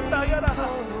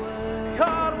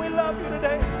 we love you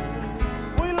today.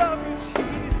 We love you,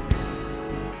 Jesus.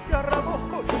 God,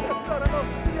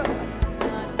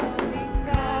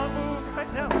 move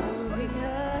right now. I'm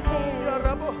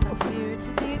here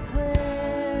to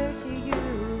declare to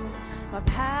you, my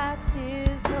past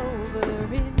is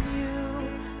over in you.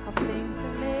 All things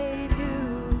are made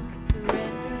new.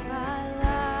 Surrender my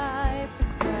life to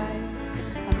Christ.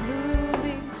 I'm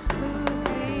moving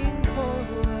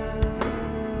forward.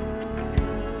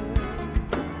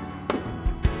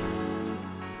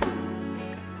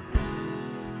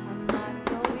 I'm not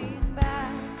going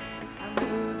back. I'm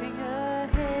moving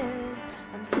ahead.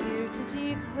 I'm here to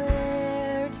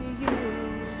declare to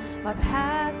you, my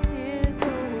past is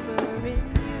over in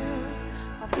you.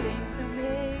 All things are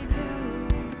made new.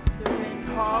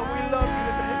 Surrender. God, we love you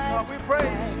today. God, we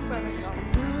praise you today. God.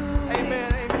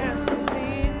 Amen. Amen.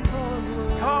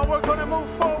 God, we're going to move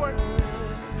forward.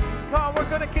 God, we're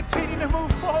going to continue to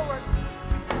move forward.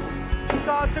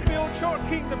 God, to build your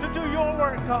kingdom, to do your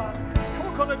work, God. And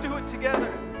we're going to do it together.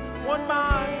 One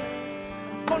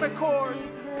mind, one accord.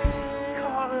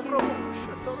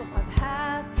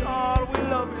 God, we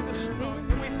love you this morning.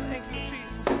 We thank you,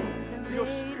 Jesus, for your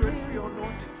spirit, for your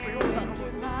anointing, for your power.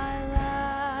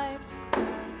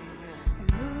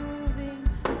 Moving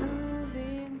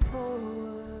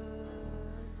forward.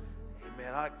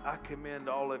 Amen. I commend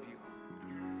all of you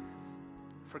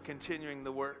for continuing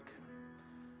the work.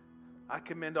 I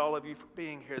commend all of you for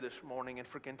being here this morning and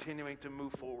for continuing to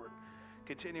move forward,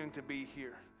 continuing to be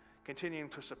here, continuing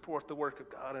to support the work of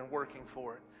God and working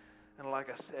for it. And like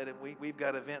I said, we've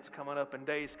got events coming up and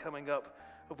days coming up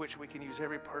of which we can use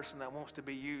every person that wants to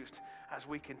be used as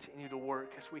we continue to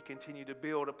work, as we continue to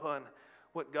build upon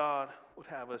what God would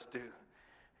have us do.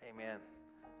 Amen.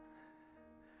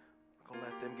 I'm going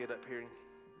to let them get up here.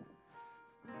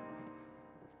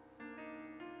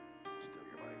 Still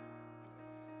your mic.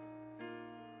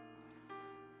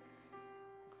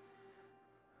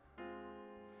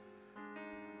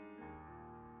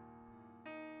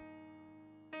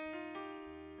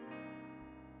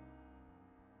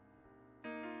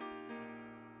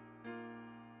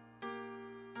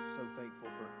 So thankful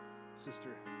for Sister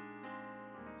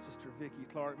Vicki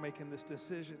Clark making this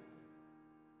decision.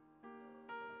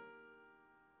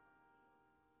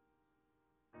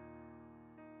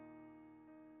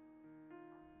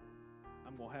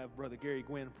 I'm going to have Brother Gary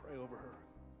Gwynn pray over her.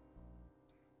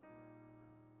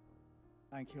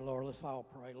 Thank you, Lord. Let's all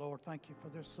pray. Lord, thank you for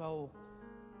this soul.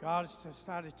 God has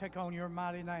decided to take on your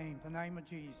mighty name, the name of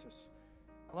Jesus.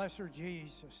 Bless her,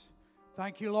 Jesus.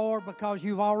 Thank you, Lord, because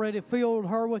you've already filled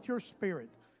her with your spirit,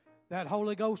 that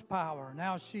Holy Ghost power.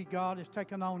 Now she, God, is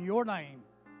taking on your name.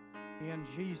 In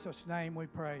Jesus' name we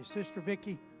pray. Sister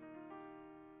Vicki,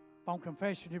 on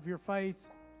confession of your faith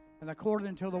and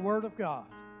according to the Word of God,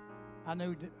 I'm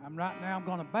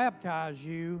going to baptize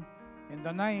you in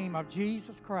the name of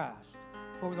Jesus Christ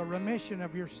for the remission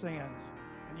of your sins.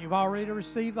 And you've already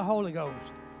received the Holy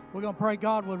Ghost. We're going to pray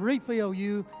God will refill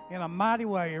you in a mighty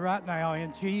way right now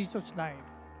in Jesus' name.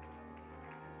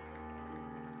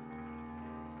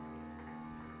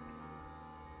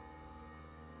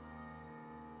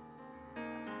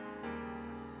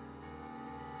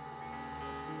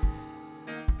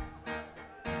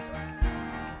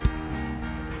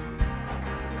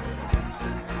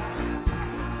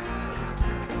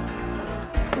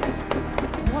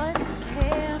 What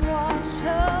can wash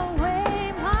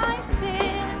away my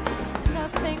sin?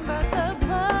 Nothing but the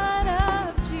blood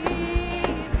of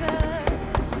Jesus.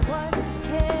 What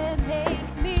can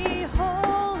make me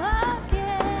whole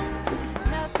again?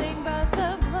 Nothing but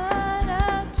the blood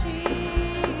of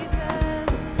Jesus.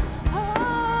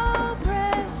 Oh,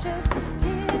 precious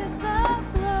is the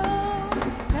flow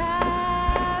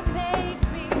that makes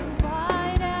me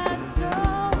white as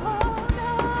snow.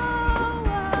 No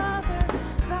other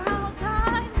fount I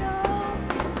know.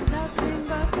 Nothing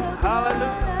but the blood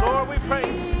Hallelujah. of Lord, we praise.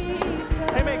 Jesus.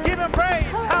 Amen. Give him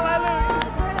praise. Hallelujah. Oh,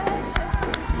 precious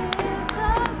is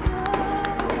the flow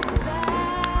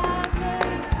that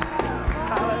makes me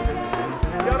white as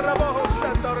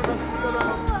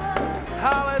snow.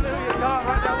 Hallelujah, God,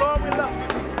 right now, Lord, we love you,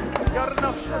 Jesus.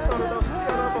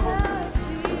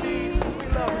 Jesus, we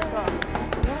love you, God.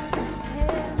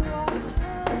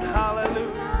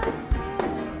 Hallelujah.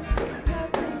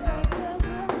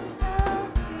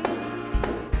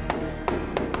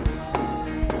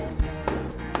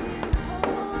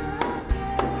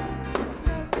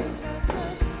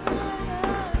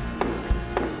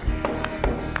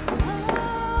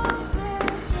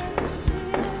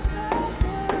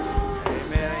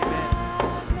 Amen,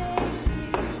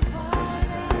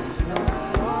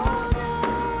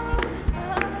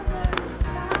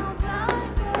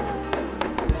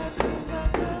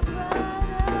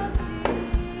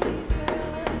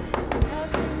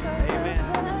 amen.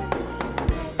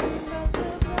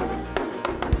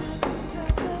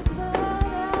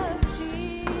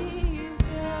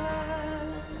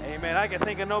 Amen. I can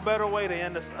think of no better way to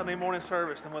end a Sunday morning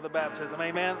service than with a baptism.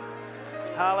 Amen.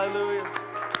 Hallelujah.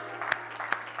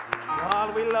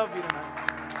 God, we love you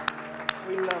tonight.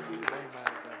 We love you.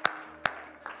 Amen.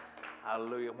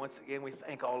 Hallelujah. Once again, we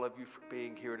thank all of you for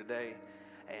being here today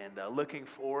and looking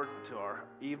forward to our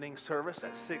evening service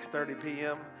at 6:30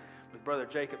 p.m. with Brother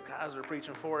Jacob Kaiser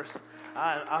preaching for us.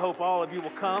 I hope all of you will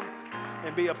come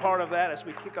and be a part of that as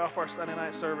we kick off our Sunday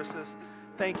night services.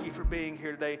 Thank you for being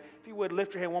here today. If you would,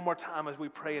 lift your hand one more time as we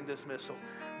pray in dismissal.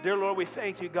 Dear Lord, we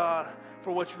thank you, God,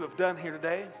 for what you have done here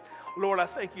today. Lord, I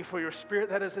thank you for your Spirit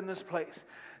that is in this place.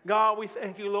 God, we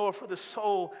thank you, Lord, for the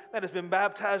soul that has been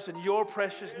baptized in your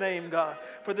precious name, God,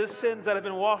 for the sins that have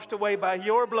been washed away by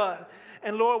your blood.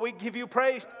 And Lord, we give you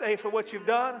praise today for what you've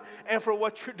done and for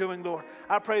what you're doing, Lord.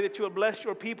 I pray that you will bless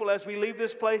your people as we leave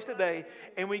this place today,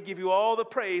 and we give you all the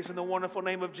praise in the wonderful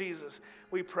name of Jesus.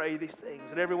 We pray these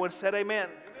things. And everyone said amen.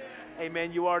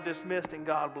 Amen. You are dismissed, and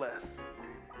God bless.